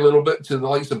history a little bit to the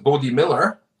likes of Bodie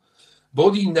Miller.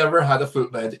 Bodie never had a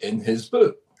footbed in his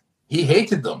boot. He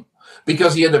hated them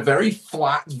because he had a very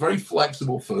flat, very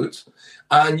flexible foot.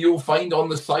 And you'll find on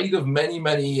the side of many,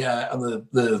 on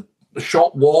the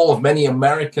shop wall of many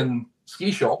American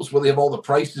ski shops where they have all the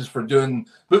prices for doing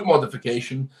boot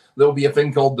modification, there'll be a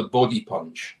thing called the Bodie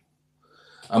punch.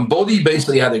 And Bodie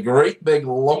basically had a great big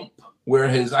lump where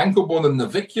his ankle bone and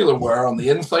navicular were on the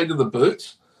inside of the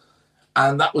boot,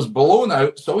 and that was blown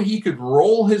out so he could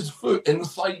roll his foot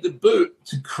inside the boot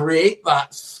to create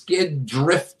that skid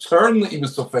drift turn that he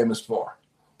was so famous for.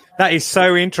 That is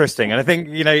so interesting. And I think,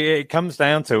 it comes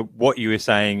down to what you were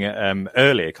saying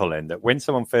earlier, Colin, that when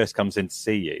someone first comes in to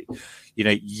see you,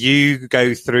 you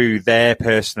go through their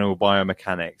personal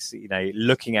biomechanics,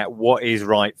 looking at what is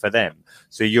right for them.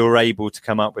 So you're able to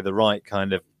come up with the right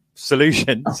kind of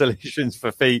solutions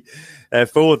for feet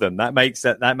for them. That makes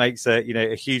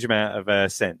a huge amount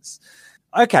of sense.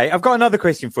 Okay, I've got another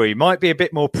question for you. Might be a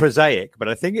bit more prosaic, but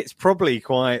I think it's probably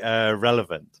quite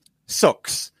relevant.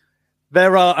 Socks.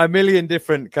 There are a million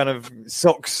different kind of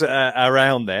socks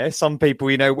around there. Some people,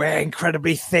 wear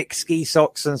incredibly thick ski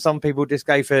socks, and some people just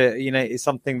go for,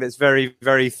 something that's very,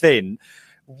 very thin.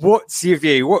 What's your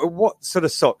view? What sort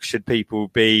of socks should people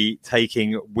be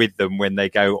taking with them when they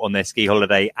go on their ski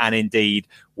holiday, and indeed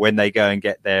when they go and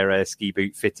get their ski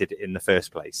boot fitted in the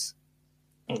first place?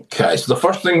 Okay, so the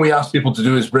first thing we ask people to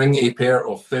do is bring a pair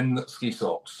of thin ski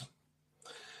socks.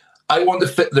 I want to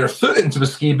fit their foot into a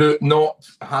ski boot, not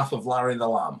half of Larry the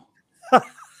Lamb.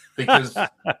 Because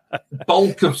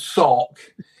bulk of sock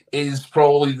is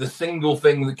probably the single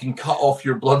thing that can cut off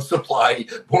your blood supply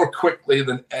more quickly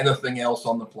than anything else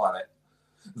on the planet.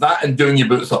 That and doing your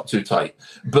boots up too tight.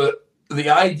 But the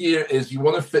idea is you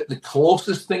want to fit the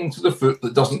closest thing to the foot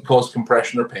that doesn't cause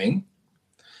compression or pain.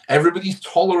 Everybody's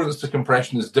tolerance to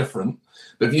compression is different.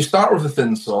 But if you start with a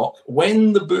thin sock,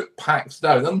 when the boot packs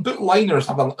down, and boot liners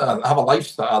have a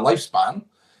lifespan,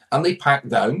 and they pack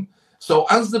down. So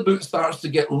as the boot starts to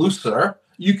get looser,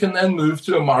 you can then move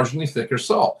to a marginally thicker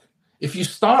sock. If you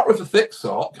start with a thick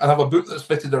sock and have a boot that's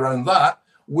fitted around that,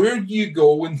 where do you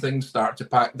go when things start to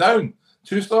pack down?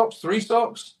 2 socks, 3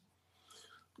 socks?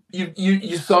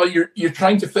 You're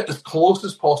trying to fit as close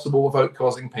as possible without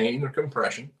causing pain or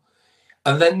compression.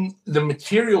 And then the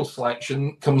material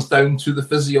selection comes down to the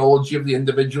physiology of the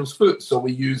individual's foot. So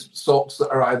we use socks that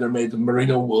are either made of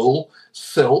merino wool,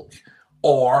 silk,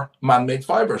 or man-made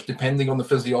fibers, depending on the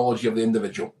physiology of the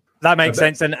individual. That makes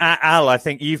sense. And Al, I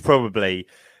think you've probably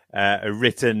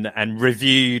written and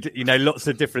reviewed, lots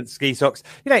of different ski socks.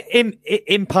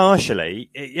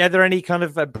 Impartially, are there any kind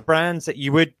of brands that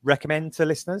you would recommend to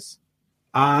listeners?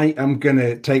 I am going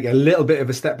to take a little bit of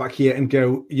a step back here and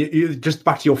go, you just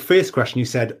back to your first question. You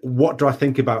said, what do I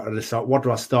think about at the start? What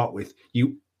do I start with?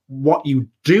 What you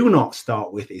do not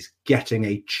start with is getting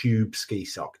a tube ski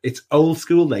sock. It's old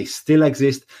school. They still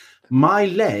exist. My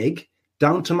leg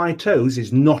down to my toes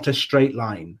is not a straight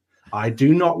line. I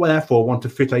do not, therefore, want to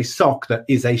fit a sock that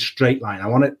is a straight line. I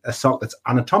want a sock that's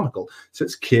anatomical, so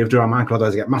it's curved around my ankle,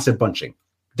 otherwise I get massive bunching.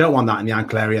 Don't want that in the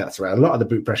ankle area. That's where a lot of the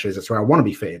boot pressure is. That's where I want to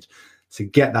be fitted. So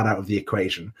get that out of the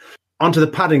equation. Onto the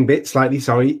padding bit, slightly,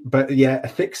 sorry. But yeah, a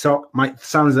thick sock might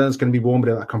sound as though it's going to be warm,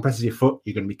 but if that compresses your foot,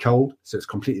 you're going to be cold. So it's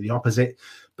completely the opposite.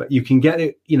 But you can get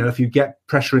it, if you get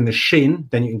pressure in the shin,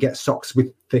 then you can get socks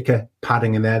with thicker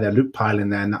padding in there, their loop pile in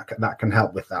there, and that can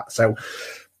help with that. So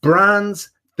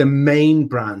brands, the main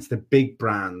brands, the big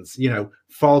brands,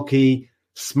 Falke,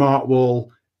 Smartwool,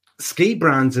 ski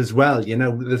brands as well.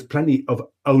 There's plenty of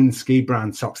own ski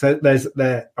brand socks. There's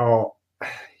a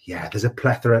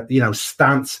plethora.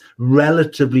 Stance,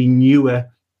 relatively newer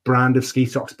brand of ski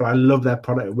socks, but I love their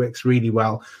product. It works really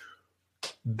well.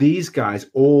 These guys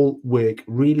all work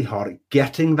really hard at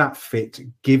getting that fit,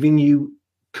 giving you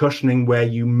cushioning where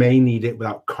you may need it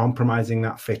without compromising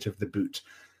that fit of the boot.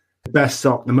 The best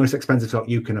sock, the most expensive sock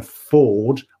you can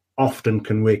afford, often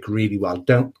can work really well.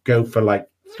 Don't go for like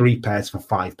 3 pairs for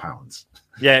 £5.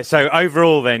 Yeah, so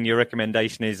overall then your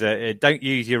recommendation is don't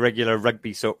use your regular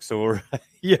rugby socks or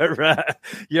your running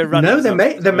No,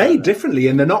 socks. They're made differently,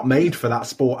 and they're not made for that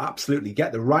sport. Absolutely.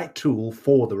 Get the right tool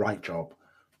for the right job.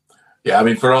 Yeah, I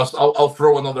mean, for us, I'll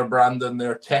throw another brand in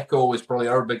there. Teko is probably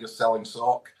our biggest selling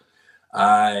sock.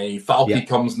 Falke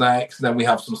comes next. Then we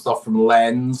have some stuff from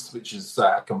Lens, which is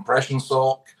a compression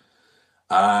sock.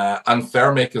 And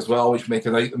Thermic as well, which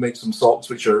make some socks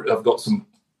which have got some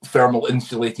thermal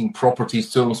insulating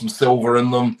properties to them, some silver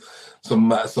in them,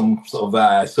 some sort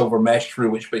of silver mesh through,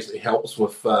 which basically helps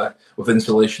with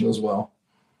insulation as well.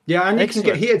 Yeah, and you can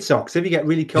get heated socks. If you get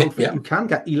really cold, you can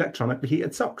get electronically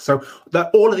heated socks. So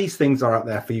all of these things are out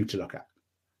there for you to look at.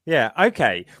 Yeah,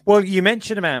 okay. Well, you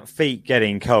mentioned about feet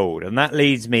getting cold, and that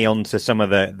leads me on to some of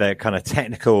the kind of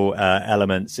technical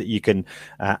elements that you can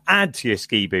add to your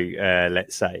ski boot,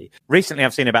 let's say. Recently,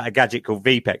 I've seen about a gadget called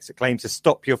VPEX that claims to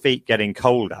stop your feet getting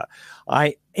colder.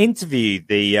 I interviewed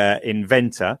the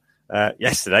inventor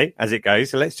yesterday, as it goes,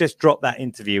 so let's just drop that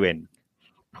interview in.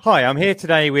 Hi, I'm here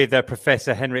today with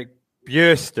Professor Henrik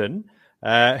Björsten,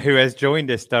 who has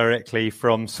joined us directly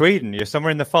from Sweden. You're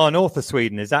somewhere in the far north of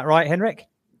Sweden, is that right, Henrik?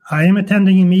 I am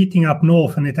attending a meeting up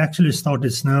north, and it actually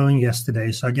started snowing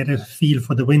yesterday, so I get a feel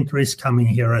for the winter is coming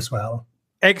here as well.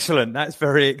 Excellent. That's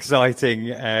very exciting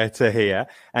to hear.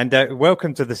 And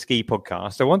welcome to the Ski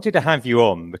Podcast. I wanted to have you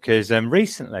on because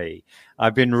recently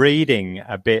I've been reading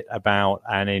a bit about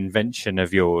an invention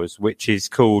of yours, which is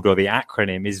called, or the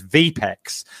acronym is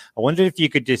VPEX. I wonder if you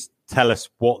could just tell us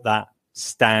what that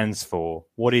stands for.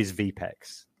 What is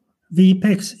VPEX?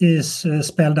 VPEX is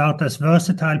spelled out as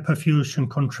Versatile Perfusion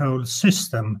Control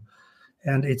System,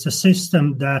 and it's a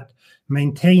system that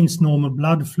maintains normal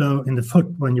blood flow in the foot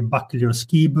when you buckle your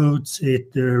ski boots. It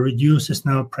reduces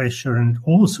nerve pressure and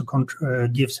also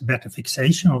gives a better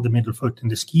fixation of the middle foot in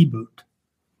the ski boot.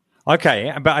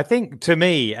 Okay, but I think to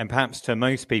me, and perhaps to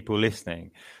most people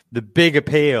listening, the big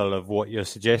appeal of what you're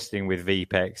suggesting with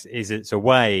VPEX is it's a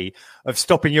way of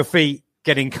stopping your feet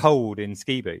getting cold in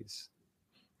ski boots.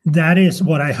 That is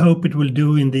what I hope it will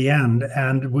do in the end.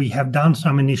 And we have done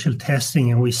some initial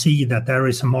testing, and we see that there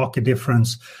is a marked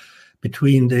difference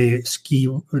between the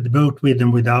boat with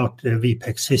and without the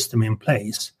VPEX system in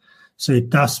place. So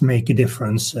it does make a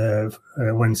difference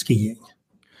when skiing.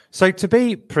 So to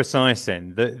be precise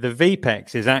then, the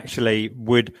VPEX is actually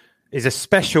is a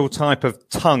special type of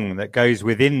tongue that goes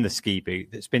within the ski boot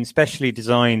that's been specially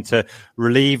designed to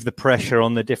relieve the pressure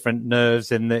on the different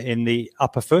nerves in the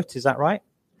upper foot. Is that right?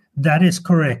 That is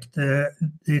correct.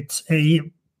 It's a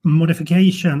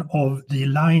modification of the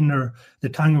liner, the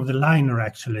tongue of the liner,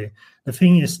 actually. The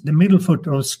thing is, the middle foot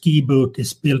of ski boot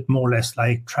is built more or less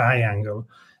like triangle.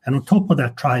 And on top of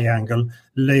that triangle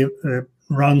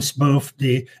runs both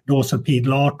the dorsal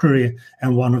pedal artery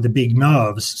and one of the big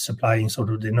nerves supplying sort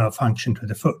of the nerve function to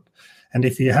the foot. And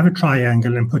if you have a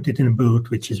triangle and put it in a boot,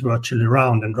 which is virtually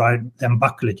round, and then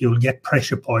buckle it, you'll get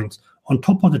pressure points on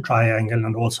top of the triangle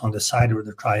and also on the side of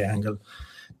the triangle.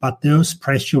 But those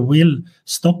pressure will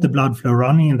stop the blood flow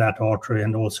running in that artery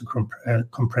and also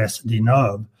compress the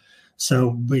nerve.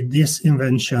 So with this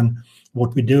invention,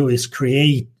 what we do is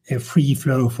create a free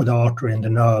flow for the artery and the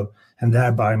nerve, and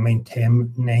thereby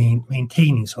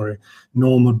maintaining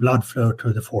normal blood flow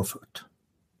to the forefoot.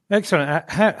 Excellent.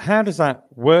 How does that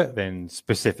work then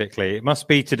specifically? It must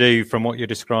be to do, from what you're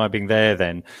describing there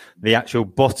then, the actual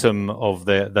bottom of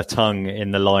the tongue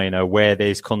in the liner where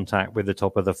there's contact with the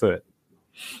top of the foot.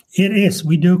 It is.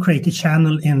 We do create a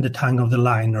channel in the tongue of the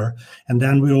liner, and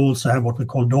then we also have what we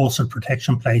call dorsal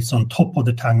protection plates on top of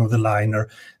the tongue of the liner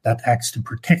that acts to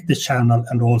protect the channel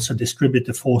and also distribute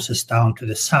the forces down to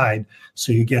the side.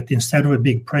 So you get, instead of a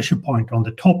big pressure point on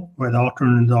the top where the artery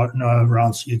and the nerve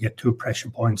runs, you get 2 pressure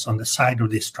points on the side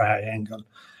of this triangle.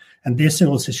 And this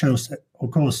also shows that,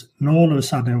 of course, all of a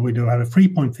sudden we do have a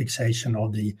 3-point fixation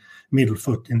of the middle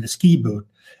foot in the ski boot.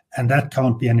 And that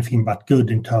can't be anything but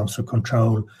good in terms of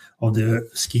control of the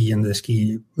ski and the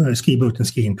ski boot and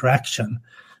ski interaction.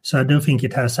 So I do think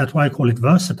it has, that's why I call it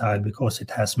versatile, because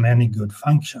it has many good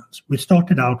functions. We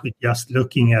started out with just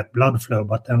looking at blood flow,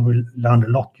 but then we learned a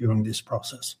lot during this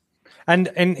process. And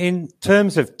in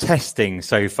terms of testing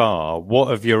so far, what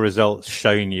have your results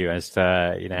shown you as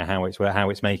to how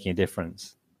it's making a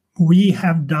difference? We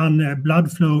have done a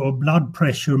blood flow or blood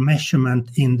pressure measurement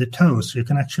in the toes. You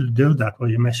can actually do that where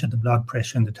you measure the blood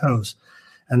pressure in the toes.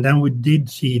 And then we did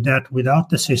see that without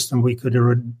the system, we could a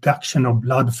reduction of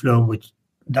blood flow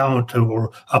down to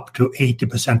or up to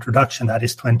 80% reduction. That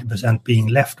is 20% being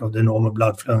left of the normal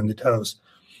blood flow in the toes.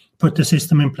 Put the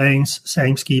system in place,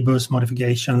 same ski boots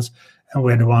modifications, and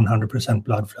we had a 100%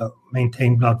 blood flow,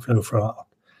 maintain blood flow throughout.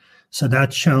 So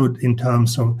that showed in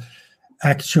terms of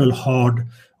actual hard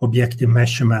objective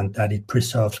measurement that it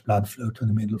preserves blood flow to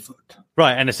the middle foot.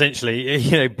 Right, and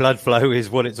essentially, blood flow is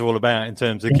what it's all about in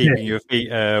terms of keeping your feet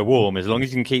warm. As long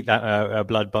as you can keep that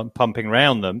blood pumping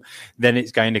around them, then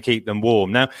it's going to keep them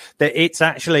warm. Now, it's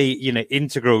actually,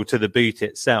 integral to the boot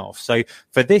itself. So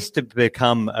for this to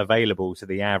become available to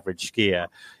the average skier,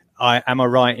 am I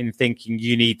right in thinking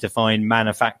you need to find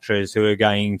manufacturers who are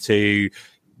going to,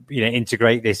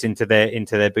 integrate this into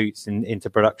their boots and into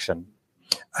production?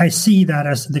 I see that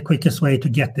as the quickest way to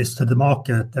get this to the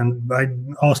market. And I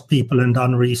asked people and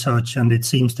done research, and it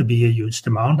seems to be a huge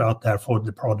demand out there for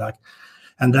the product.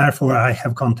 And therefore, I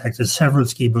have contacted several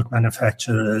ski boot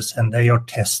manufacturers, and they are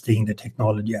testing the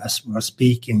technology as we're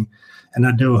speaking. And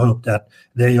I do hope that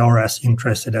they are as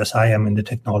interested as I am in the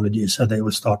technology, so they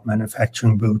will start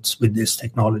manufacturing boots with this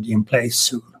technology in place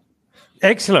soon.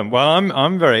 Excellent. Well,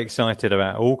 I'm very excited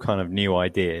about all kind of new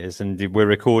ideas, and we're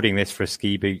recording this for a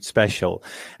ski boot special.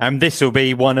 And this will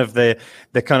be one of the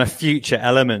kind of future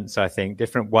elements, I think,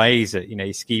 different ways that,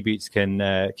 ski boots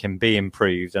can be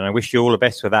improved. And I wish you all the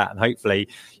best with that. And hopefully,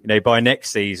 by next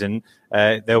season,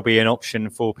 there'll be an option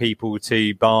for people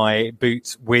to buy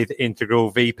boots with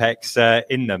integral VPEX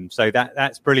in them. So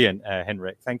that's brilliant,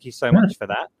 Henrik. Thank you so much for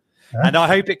that. And I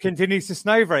hope it continues to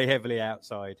snow very heavily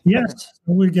outside. Yes,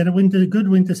 we'll get a good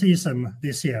winter season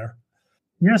this year.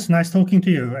 Yes, nice talking to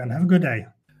you, and have a good day.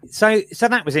 So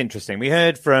that was interesting. We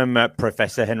heard from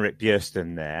Professor Henrik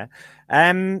Bjørsten there.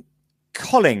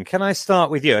 Colin, can I start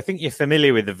with you? I think you're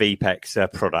familiar with the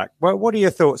VPEX product. Well, what are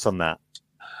your thoughts on that?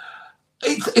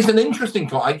 It's an interesting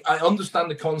thought. I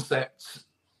understand the concept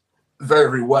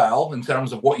very, very well in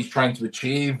terms of what he's trying to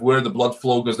achieve, where the blood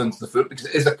flow goes into the foot, because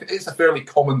it's a fairly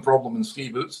common problem in ski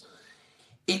boots.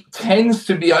 It tends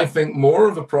to be, I think, more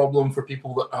of a problem for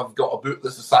people that have got a boot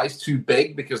that's a size too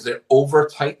big because they're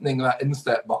over-tightening that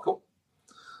instep buckle.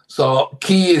 So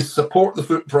key is support the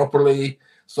foot properly.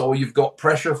 So you've got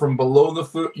pressure from below the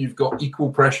foot, you've got equal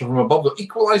pressure from above. The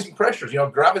equalizing pressures,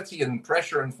 gravity and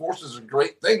pressure and forces are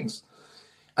great things.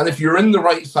 And if you're in the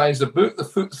right size of boot, the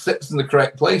foot sits in the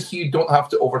correct place, so you don't have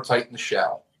to over-tighten the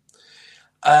shell.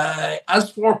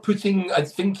 As for putting, I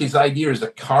think his idea is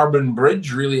a carbon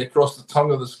bridge really across the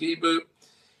tongue of the ski boot.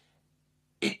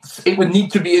 It would need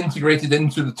to be integrated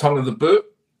into the tongue of the boot,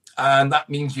 and that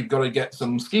means you've got to get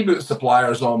some ski boot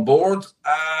suppliers on board.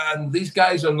 And these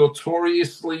guys are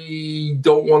notoriously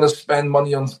don't want to spend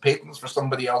money on patents for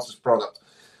somebody else's product.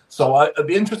 So I'd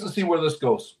be interested to see where this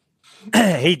goes.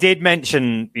 He did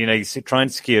mention, he's trying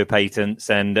to secure patents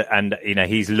and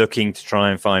he's looking to try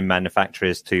and find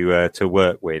manufacturers to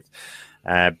work with.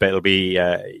 But it'll be,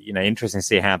 interesting to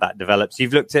see how that develops.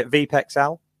 You've looked at VPEX,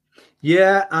 Al?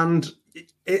 Yeah, and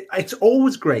it's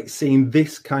always great seeing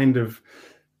this kind of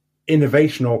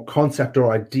innovation or concept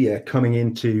or idea coming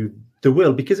into the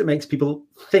world because it makes people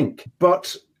think.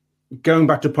 But going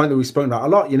back to a point that we've spoken about a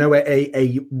lot,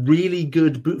 a really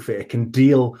good boot fitter can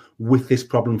deal with this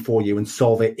problem for you and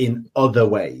solve it in other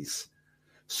ways.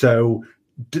 So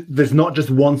there's not just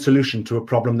one solution to a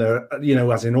problem. There,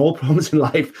 as in all problems in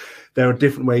life, there are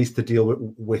different ways to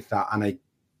deal with that. And a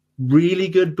really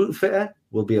good boot fitter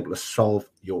will be able to solve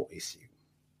your issue.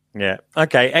 Yeah.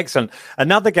 Okay. Excellent.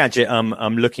 Another gadget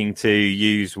I'm looking to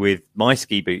use with my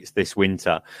ski boots this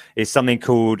winter is something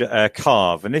called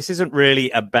Carve, and this isn't really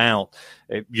about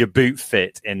your boot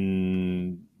fit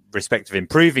in respect of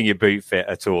improving your boot fit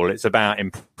at all. It's about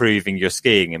improving your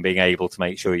skiing and being able to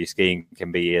make sure your skiing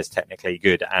can be as technically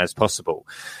good as possible.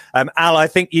 Al, I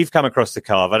think you've come across the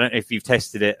Carve. I don't know if you've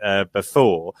tested it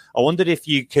before. I wondered if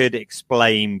you could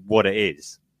explain what it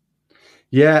is.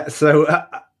 Yeah. So.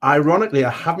 Ironically,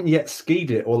 I haven't yet skied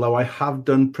it, although I have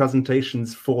done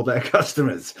presentations for their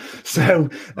customers. So,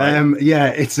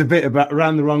 it's a bit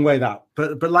around the wrong way that.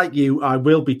 But like you, I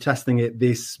will be testing it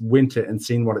this winter and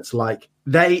seeing what it's like.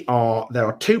 There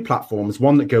are two platforms,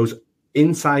 one that goes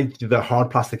inside the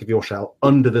hard plastic of your shell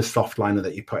under the soft liner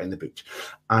that you put in the boot.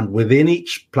 And within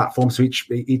each platform, so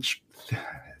each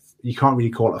you can't really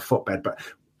call it a footbed, but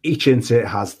Each insert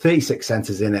has 36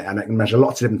 sensors in it, and it can measure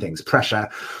lots of different things: pressure.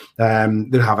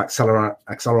 They'll have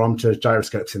accelerometers,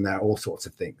 gyroscopes in there, all sorts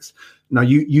of things. Now,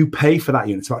 you pay for that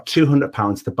unit. It's about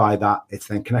 £200 to buy that. It's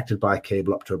then connected by a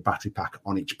cable up to a battery pack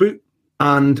on each boot.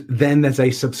 And then there's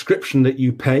a subscription that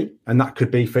you pay, and that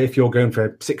could be for, if you're going for a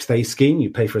 6-day skiing,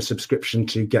 you pay for a subscription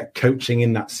to get coaching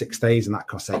in that 6 days, and that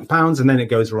costs £80, and then it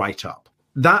goes right up.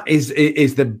 That is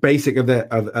the basic of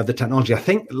the technology. I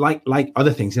think like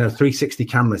other things, 360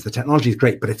 cameras, the technology is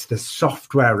great, but it's the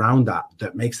software around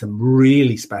that makes them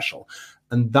really special.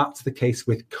 And that's the case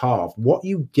with Carve. What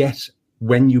you get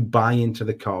when you buy into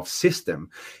the Carve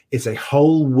system is a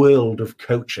whole world of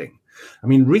coaching. I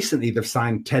mean, recently they've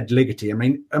signed Ted Ligety. I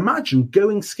mean, imagine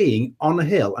going skiing on a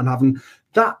hill and having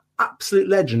that absolute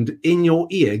legend in your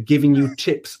ear giving you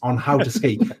tips on how to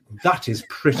ski. That is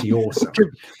pretty awesome.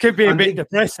 Could be a bit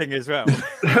depressing as well.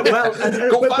 Well,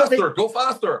 go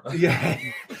faster. Yeah,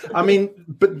 I mean,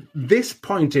 but this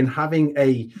point in having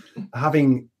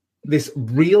this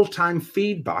real-time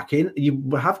feedback if you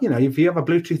have a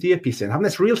Bluetooth earpiece in, having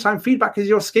this real-time feedback as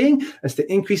you're skiing as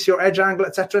to increase your edge angle,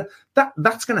 etc.,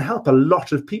 that's going to help a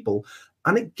lot of people,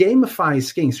 and it gamifies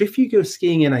skiing. So if you go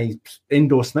skiing in a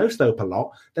indoor snow slope a lot,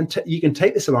 then you can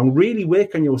take this along, really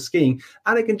work on your skiing,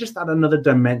 and it can just add another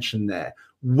dimension there.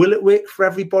 Will it work for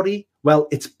everybody? Well,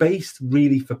 it's based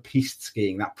really for piste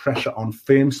skiing, that pressure on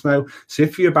firm snow. So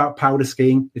if you're about powder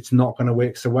skiing, it's not going to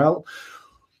work so well.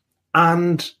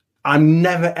 And I'm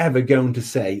never, ever going to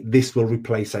say this will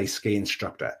replace a ski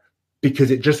instructor, because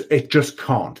it just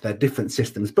can't. They're different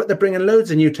systems, but they're bringing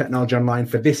loads of new technology online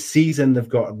for this season. They've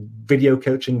got video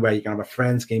coaching where you can have a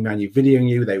friend skiing behind you, videoing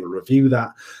you. They will review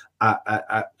that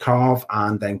at Carve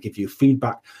and then give you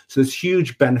feedback. So there's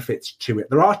huge benefits to it.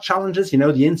 There are challenges.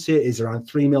 The insert is around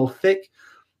 3 mil thick.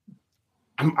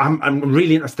 I'm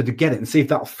really interested to get it and see if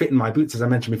that'll fit in my boots. As I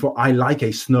mentioned before, I like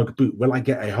a snug boot. Will I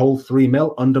get a whole 3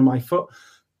 mil under my foot?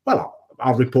 Well,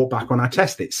 I'll report back when I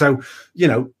test it. So,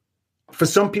 for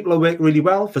some people it'll work really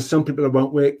well. For some people it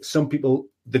won't work. Some people,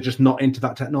 they're just not into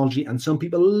that technology. And some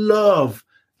people love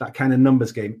that kind of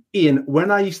numbers game. Iain, when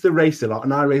I used to race a lot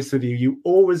and I raced with you, you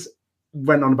always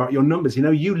went on about your numbers.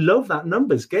 You love that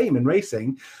numbers game in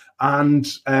racing. And,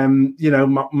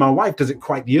 my wife does it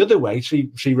quite the other way.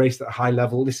 She raced at a high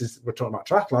level. We're talking about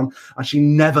triathlon, and she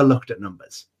never looked at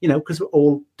numbers, because we're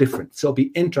all different. So it'll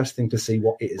be interesting to see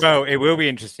what it is. Well, it will be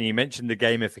interesting. You mentioned the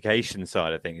gamification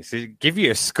side of things. It give you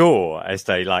a score as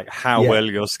to how well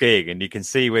you're skiing, and you can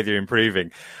see whether you're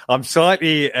improving. I'm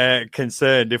slightly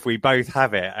concerned if we both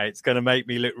have it. It's going to make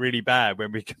me look really bad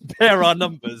when we compare our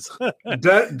numbers.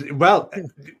 Well,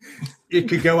 it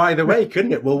could go either way,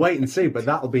 couldn't it? We'll wait and see, but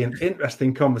that'll be an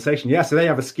interesting conversation. Yeah, so they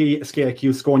have a ski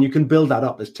IQ score, and you can build that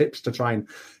up. There's tips to try and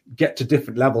get to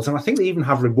different levels, and I think they even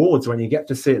have rewards when you get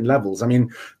to certain levels. I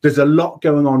mean, there's a lot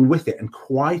going on with it, and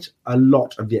quite a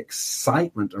lot of the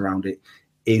excitement around it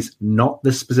is not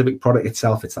the specific product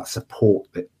itself, it's that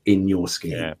support that in your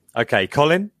skiing. Yeah. Okay,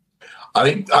 Colin? I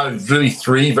think really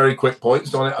 3 very quick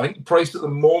points on it. I think the price at the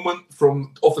moment,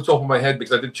 from off the top of my head,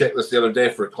 because I did check this the other day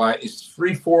for a client, is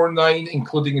 $349,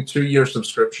 including a 2-year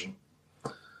subscription.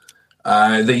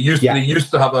 They used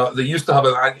to have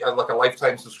a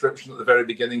lifetime subscription at the very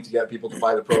beginning to get people to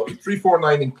buy the product.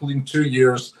 $349, including 2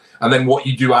 years, and then what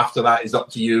you do after that is up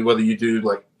to you. Whether you do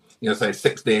say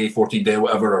 6-day, 14-day,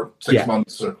 whatever, or 6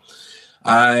 months. Or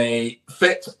I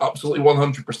fit absolutely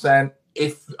 100%.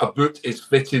 If a boot is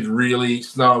fitted really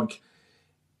snug,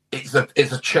 it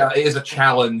is a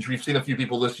challenge. We've seen a few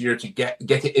people this year to get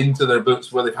it into their boots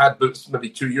where they've had boots maybe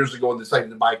 2 years ago and decided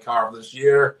to buy Carve this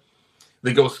year.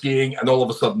 They go skiing and all of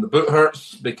a sudden the boot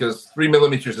hurts, because 3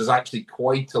 millimeters is actually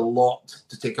quite a lot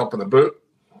to take up in a boot.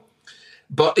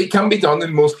 But it can be done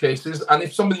in most cases. And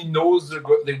if somebody knows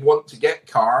they want to get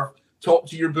Carve, talk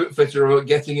to your boot fitter about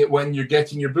getting it when you're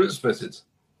getting your boots fitted.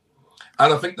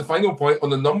 And I think the final point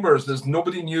on the numbers is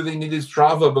nobody knew they needed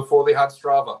Strava before they had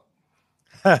Strava.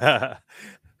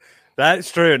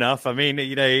 That's true enough. I mean,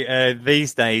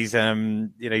 these days,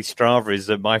 Strava is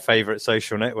my favorite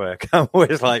social network. I'm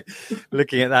always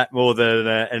looking at that more than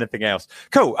anything else.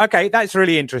 Cool. Okay, that's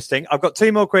really interesting. I've got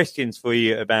 2 more questions for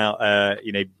you about,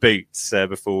 boots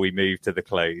before we move to the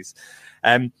close.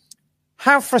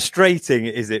 How frustrating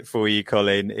is it for you,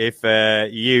 Colin, if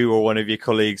you or one of your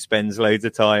colleagues spends loads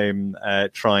of time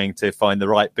trying to find the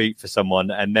right boot for someone,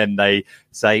 and then they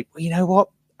say, well, you know what?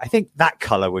 I think that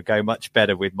colour would go much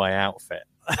better with my outfit.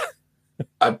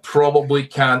 I probably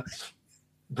can't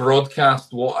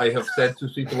broadcast what I have said to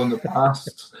people in the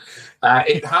past.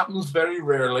 It happens very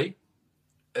rarely.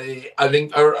 I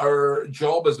think our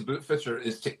job as a boot fitter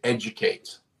is to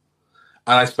educate.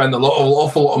 And I spend an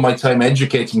awful lot of my time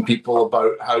educating people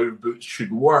about how boots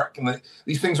should work. And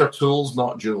these things are tools,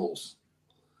 not jewels.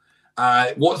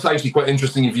 What's actually quite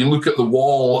interesting, if you look at the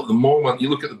wall at the moment, you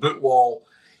look at the boot wall,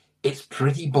 it's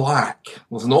pretty black.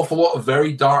 There's an awful lot of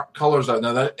very dark colours out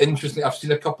now. That's interesting. I've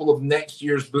seen a couple of next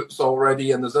year's boots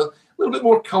already, and there's a little bit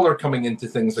more colour coming into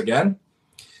things again.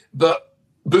 But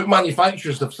boot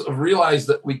manufacturers have sort of realised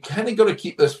that we kind of got to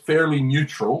keep this fairly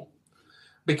neutral,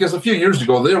 because a few years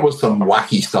ago, there was some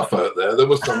wacky stuff out there. There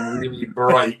was some really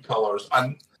bright colours,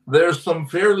 and there's some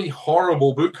fairly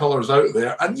horrible boot colours out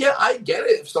there. And yeah, I get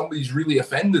it if somebody's really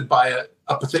offended by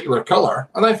a particular colour.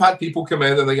 And I've had people come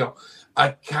in and they go, I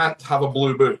can't have a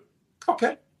blue boot.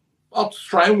 Okay, I'll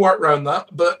try and work around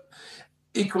that. But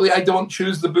equally, I don't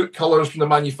choose the boot colours from the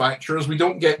manufacturers. We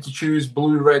don't get to choose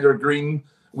blue, red, or green.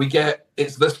 We get,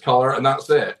 it's this colour and that's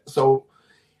it. So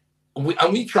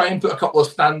we try and put a couple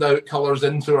of standout colours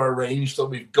into our range so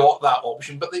we've got that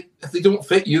option. But if they don't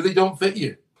fit you, they don't fit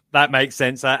you. That makes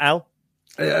sense, Al.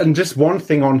 And just one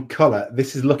thing on colour,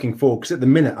 this is looking forward, because at the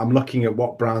minute I'm looking at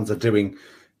what brands are doing,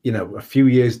 a few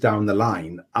years down the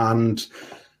line, and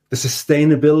the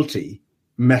sustainability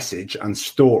message and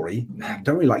story, I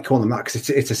don't really like calling them that, because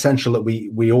it's essential that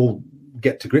we all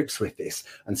get to grips with this,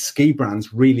 and ski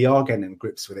brands really are getting in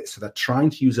grips with it. So they're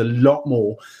trying to use a lot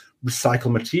more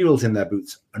recycled materials in their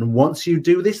boots. And once you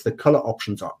do this, the colour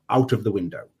options are out of the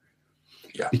window.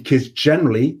 Yeah. Because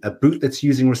generally, a boot that's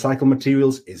using recycled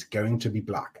materials is going to be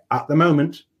black. At the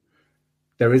moment,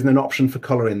 there isn't an option for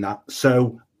colour in that.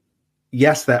 So,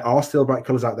 yes, there are still bright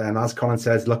colours out there. And as Colin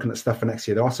says, looking at stuff for next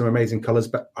year, there are some amazing colours.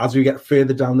 But as we get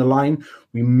further down the line,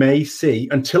 we may see,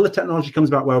 until the technology comes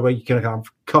back where you can have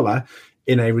colour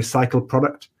in a recycled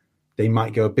product, they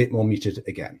might go a bit more muted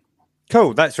again.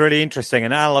 Cool. That's really interesting.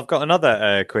 And Al, I've got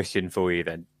another question for you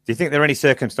then. Do you think there are any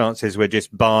circumstances where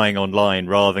just buying online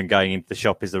rather than going into the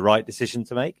shop is the right decision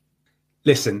to make?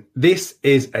 Listen, this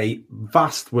is a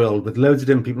vast world with loads of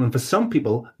different people. And for some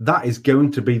people, that is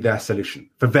going to be their solution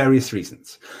for various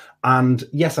reasons. And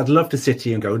yes, I'd love to sit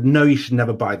here and go, no, you should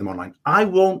never buy them online. I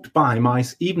won't buy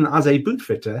even as a boot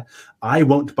fitter, I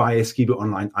won't buy a ski boot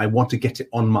online. I want to get it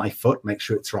on my foot, make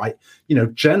sure it's right.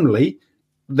 Generally,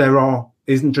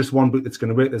 isn't just one boot that's going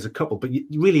to work. There's a couple, but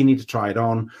you really need to try it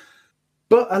on.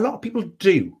 But a lot of people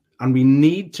do, and we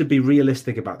need to be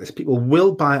realistic about this. People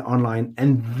will buy it online,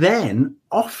 and then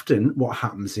often what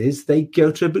happens is they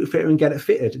go to a boot fitter and get it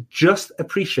fitted. Just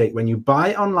appreciate when you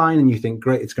buy it online and you think,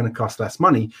 great, it's going to cost less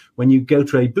money. When you go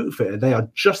to a boot fitter, they are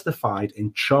justified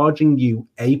in charging you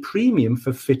a premium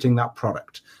for fitting that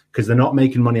product, because they're not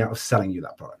making money out of selling you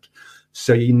that product.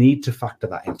 So you need to factor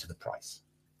that into the price.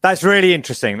 That's really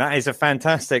interesting. That is a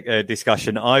fantastic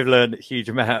discussion. I've learned a huge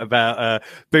amount about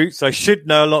boots. I should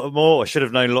know a lot more. I should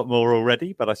have known a lot more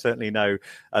already, but I certainly know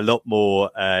a lot more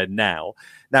now.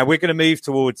 Now, we're going to move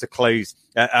towards a close.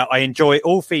 I enjoy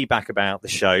all feedback about the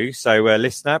show. So,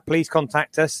 listener, please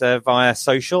contact us via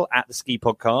social at The Ski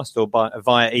Podcast, or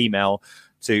via email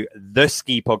to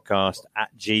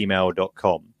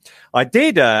theskipodcast@gmail.com. I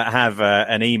did have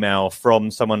an email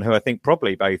from someone who I think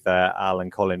probably both Al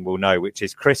and Colin will know, which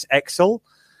is Chris Exall.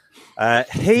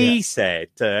 He said,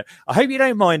 I hope you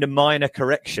don't mind a minor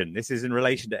correction. This is in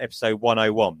relation to episode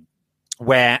 101,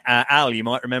 where, Al, you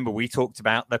might remember we talked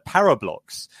about the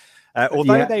parablocks.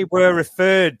 Although they were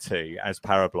referred to as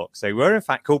parablocks, they were in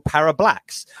fact called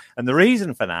parablacks. And the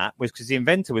reason for that was because the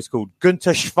inventor was called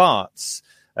Günther Schwarz,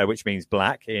 which means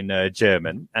black in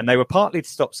German. And they were partly to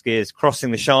stop skiers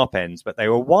crossing the sharp ends, but they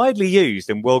were widely used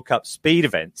in World Cup speed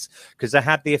events because they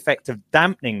had the effect of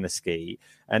dampening the ski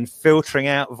and filtering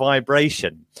out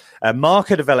vibration.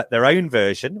 Marker developed their own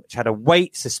version, which had a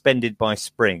weight suspended by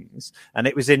springs, and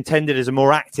it was intended as a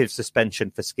more active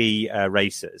suspension for ski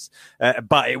racers,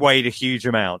 but it weighed a huge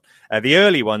amount. The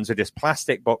early ones were just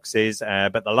plastic boxes,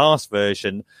 but the last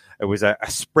version was a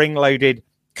spring-loaded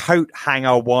coat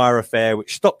hanger wire affair,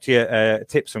 which stopped your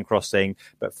tips from crossing,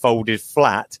 but folded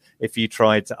flat if you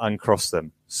tried to uncross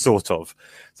them, sort of.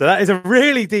 So that is a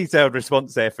really detailed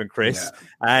response there from Chris.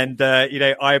 Yeah. And,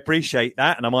 I appreciate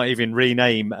that. And I might even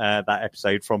rename that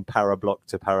episode from Parablock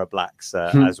to Parablacks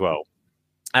as well.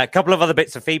 A couple of other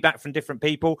bits of feedback from different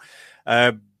people.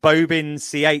 Bobin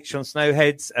CH on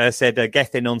Snowheads said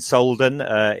Gethin on Solden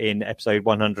in episode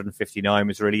 159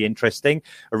 was really interesting.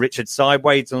 Richard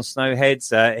Sideways on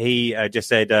Snowheads, he just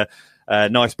said,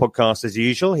 nice podcast as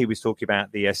usual. He was talking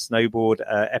about the snowboard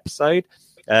episode.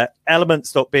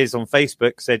 Elements.biz on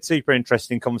Facebook said super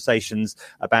interesting conversations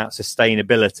about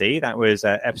sustainability. That was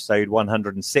episode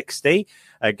 160.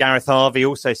 Gareth Harvey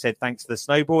also said, thanks for the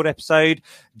snowboard episode.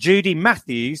 Judy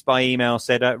Matthews by email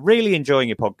said, really enjoying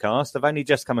your podcast. I've only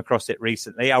just come across it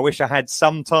recently. I wish I had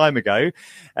some time ago,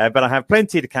 but I have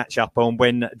plenty to catch up on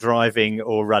when driving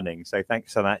or running. So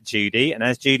thanks for that, Judy. And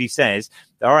as Judy says,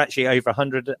 there are actually over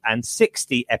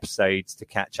 160 episodes to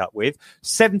catch up with.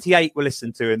 78 were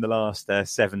listened to in the last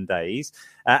 7 days.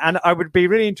 And I would be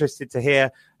really interested to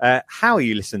hear how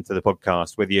you listen to the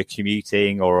podcast, whether you're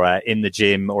commuting or in the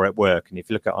gym or at work. And if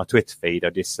you look at our Twitter feed, I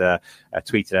just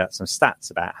tweeted out some stats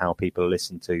about how people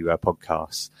listen to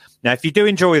podcasts. Now, if you do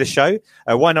enjoy the show,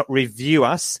 why not review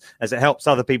us, as it helps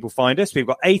other people find us? We've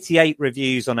got 88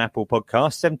 reviews on Apple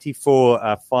Podcasts,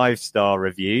 74 5-star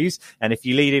reviews. And if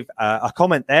you leave a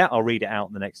comment there, I'll read it out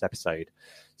in the next episode.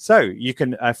 So you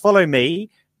can follow me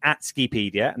at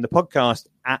Skipedia and the podcast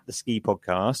at the Ski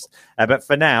Podcast. But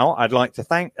for now, I'd like to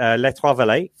thank Les Trois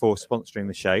Vallées for sponsoring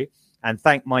the show and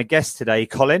thank my guest today,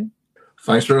 Colin.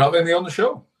 Thanks for having me on the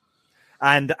show.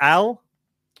 And Al.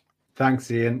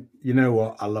 Thanks, Iain. You know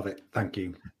what? I love it. Thank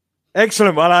you.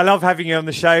 Excellent. Well, I love having you on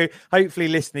the show. Hopefully,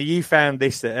 listener, you found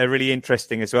this really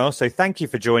interesting as well. So thank you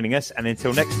for joining us. And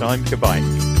until next time,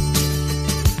 goodbye.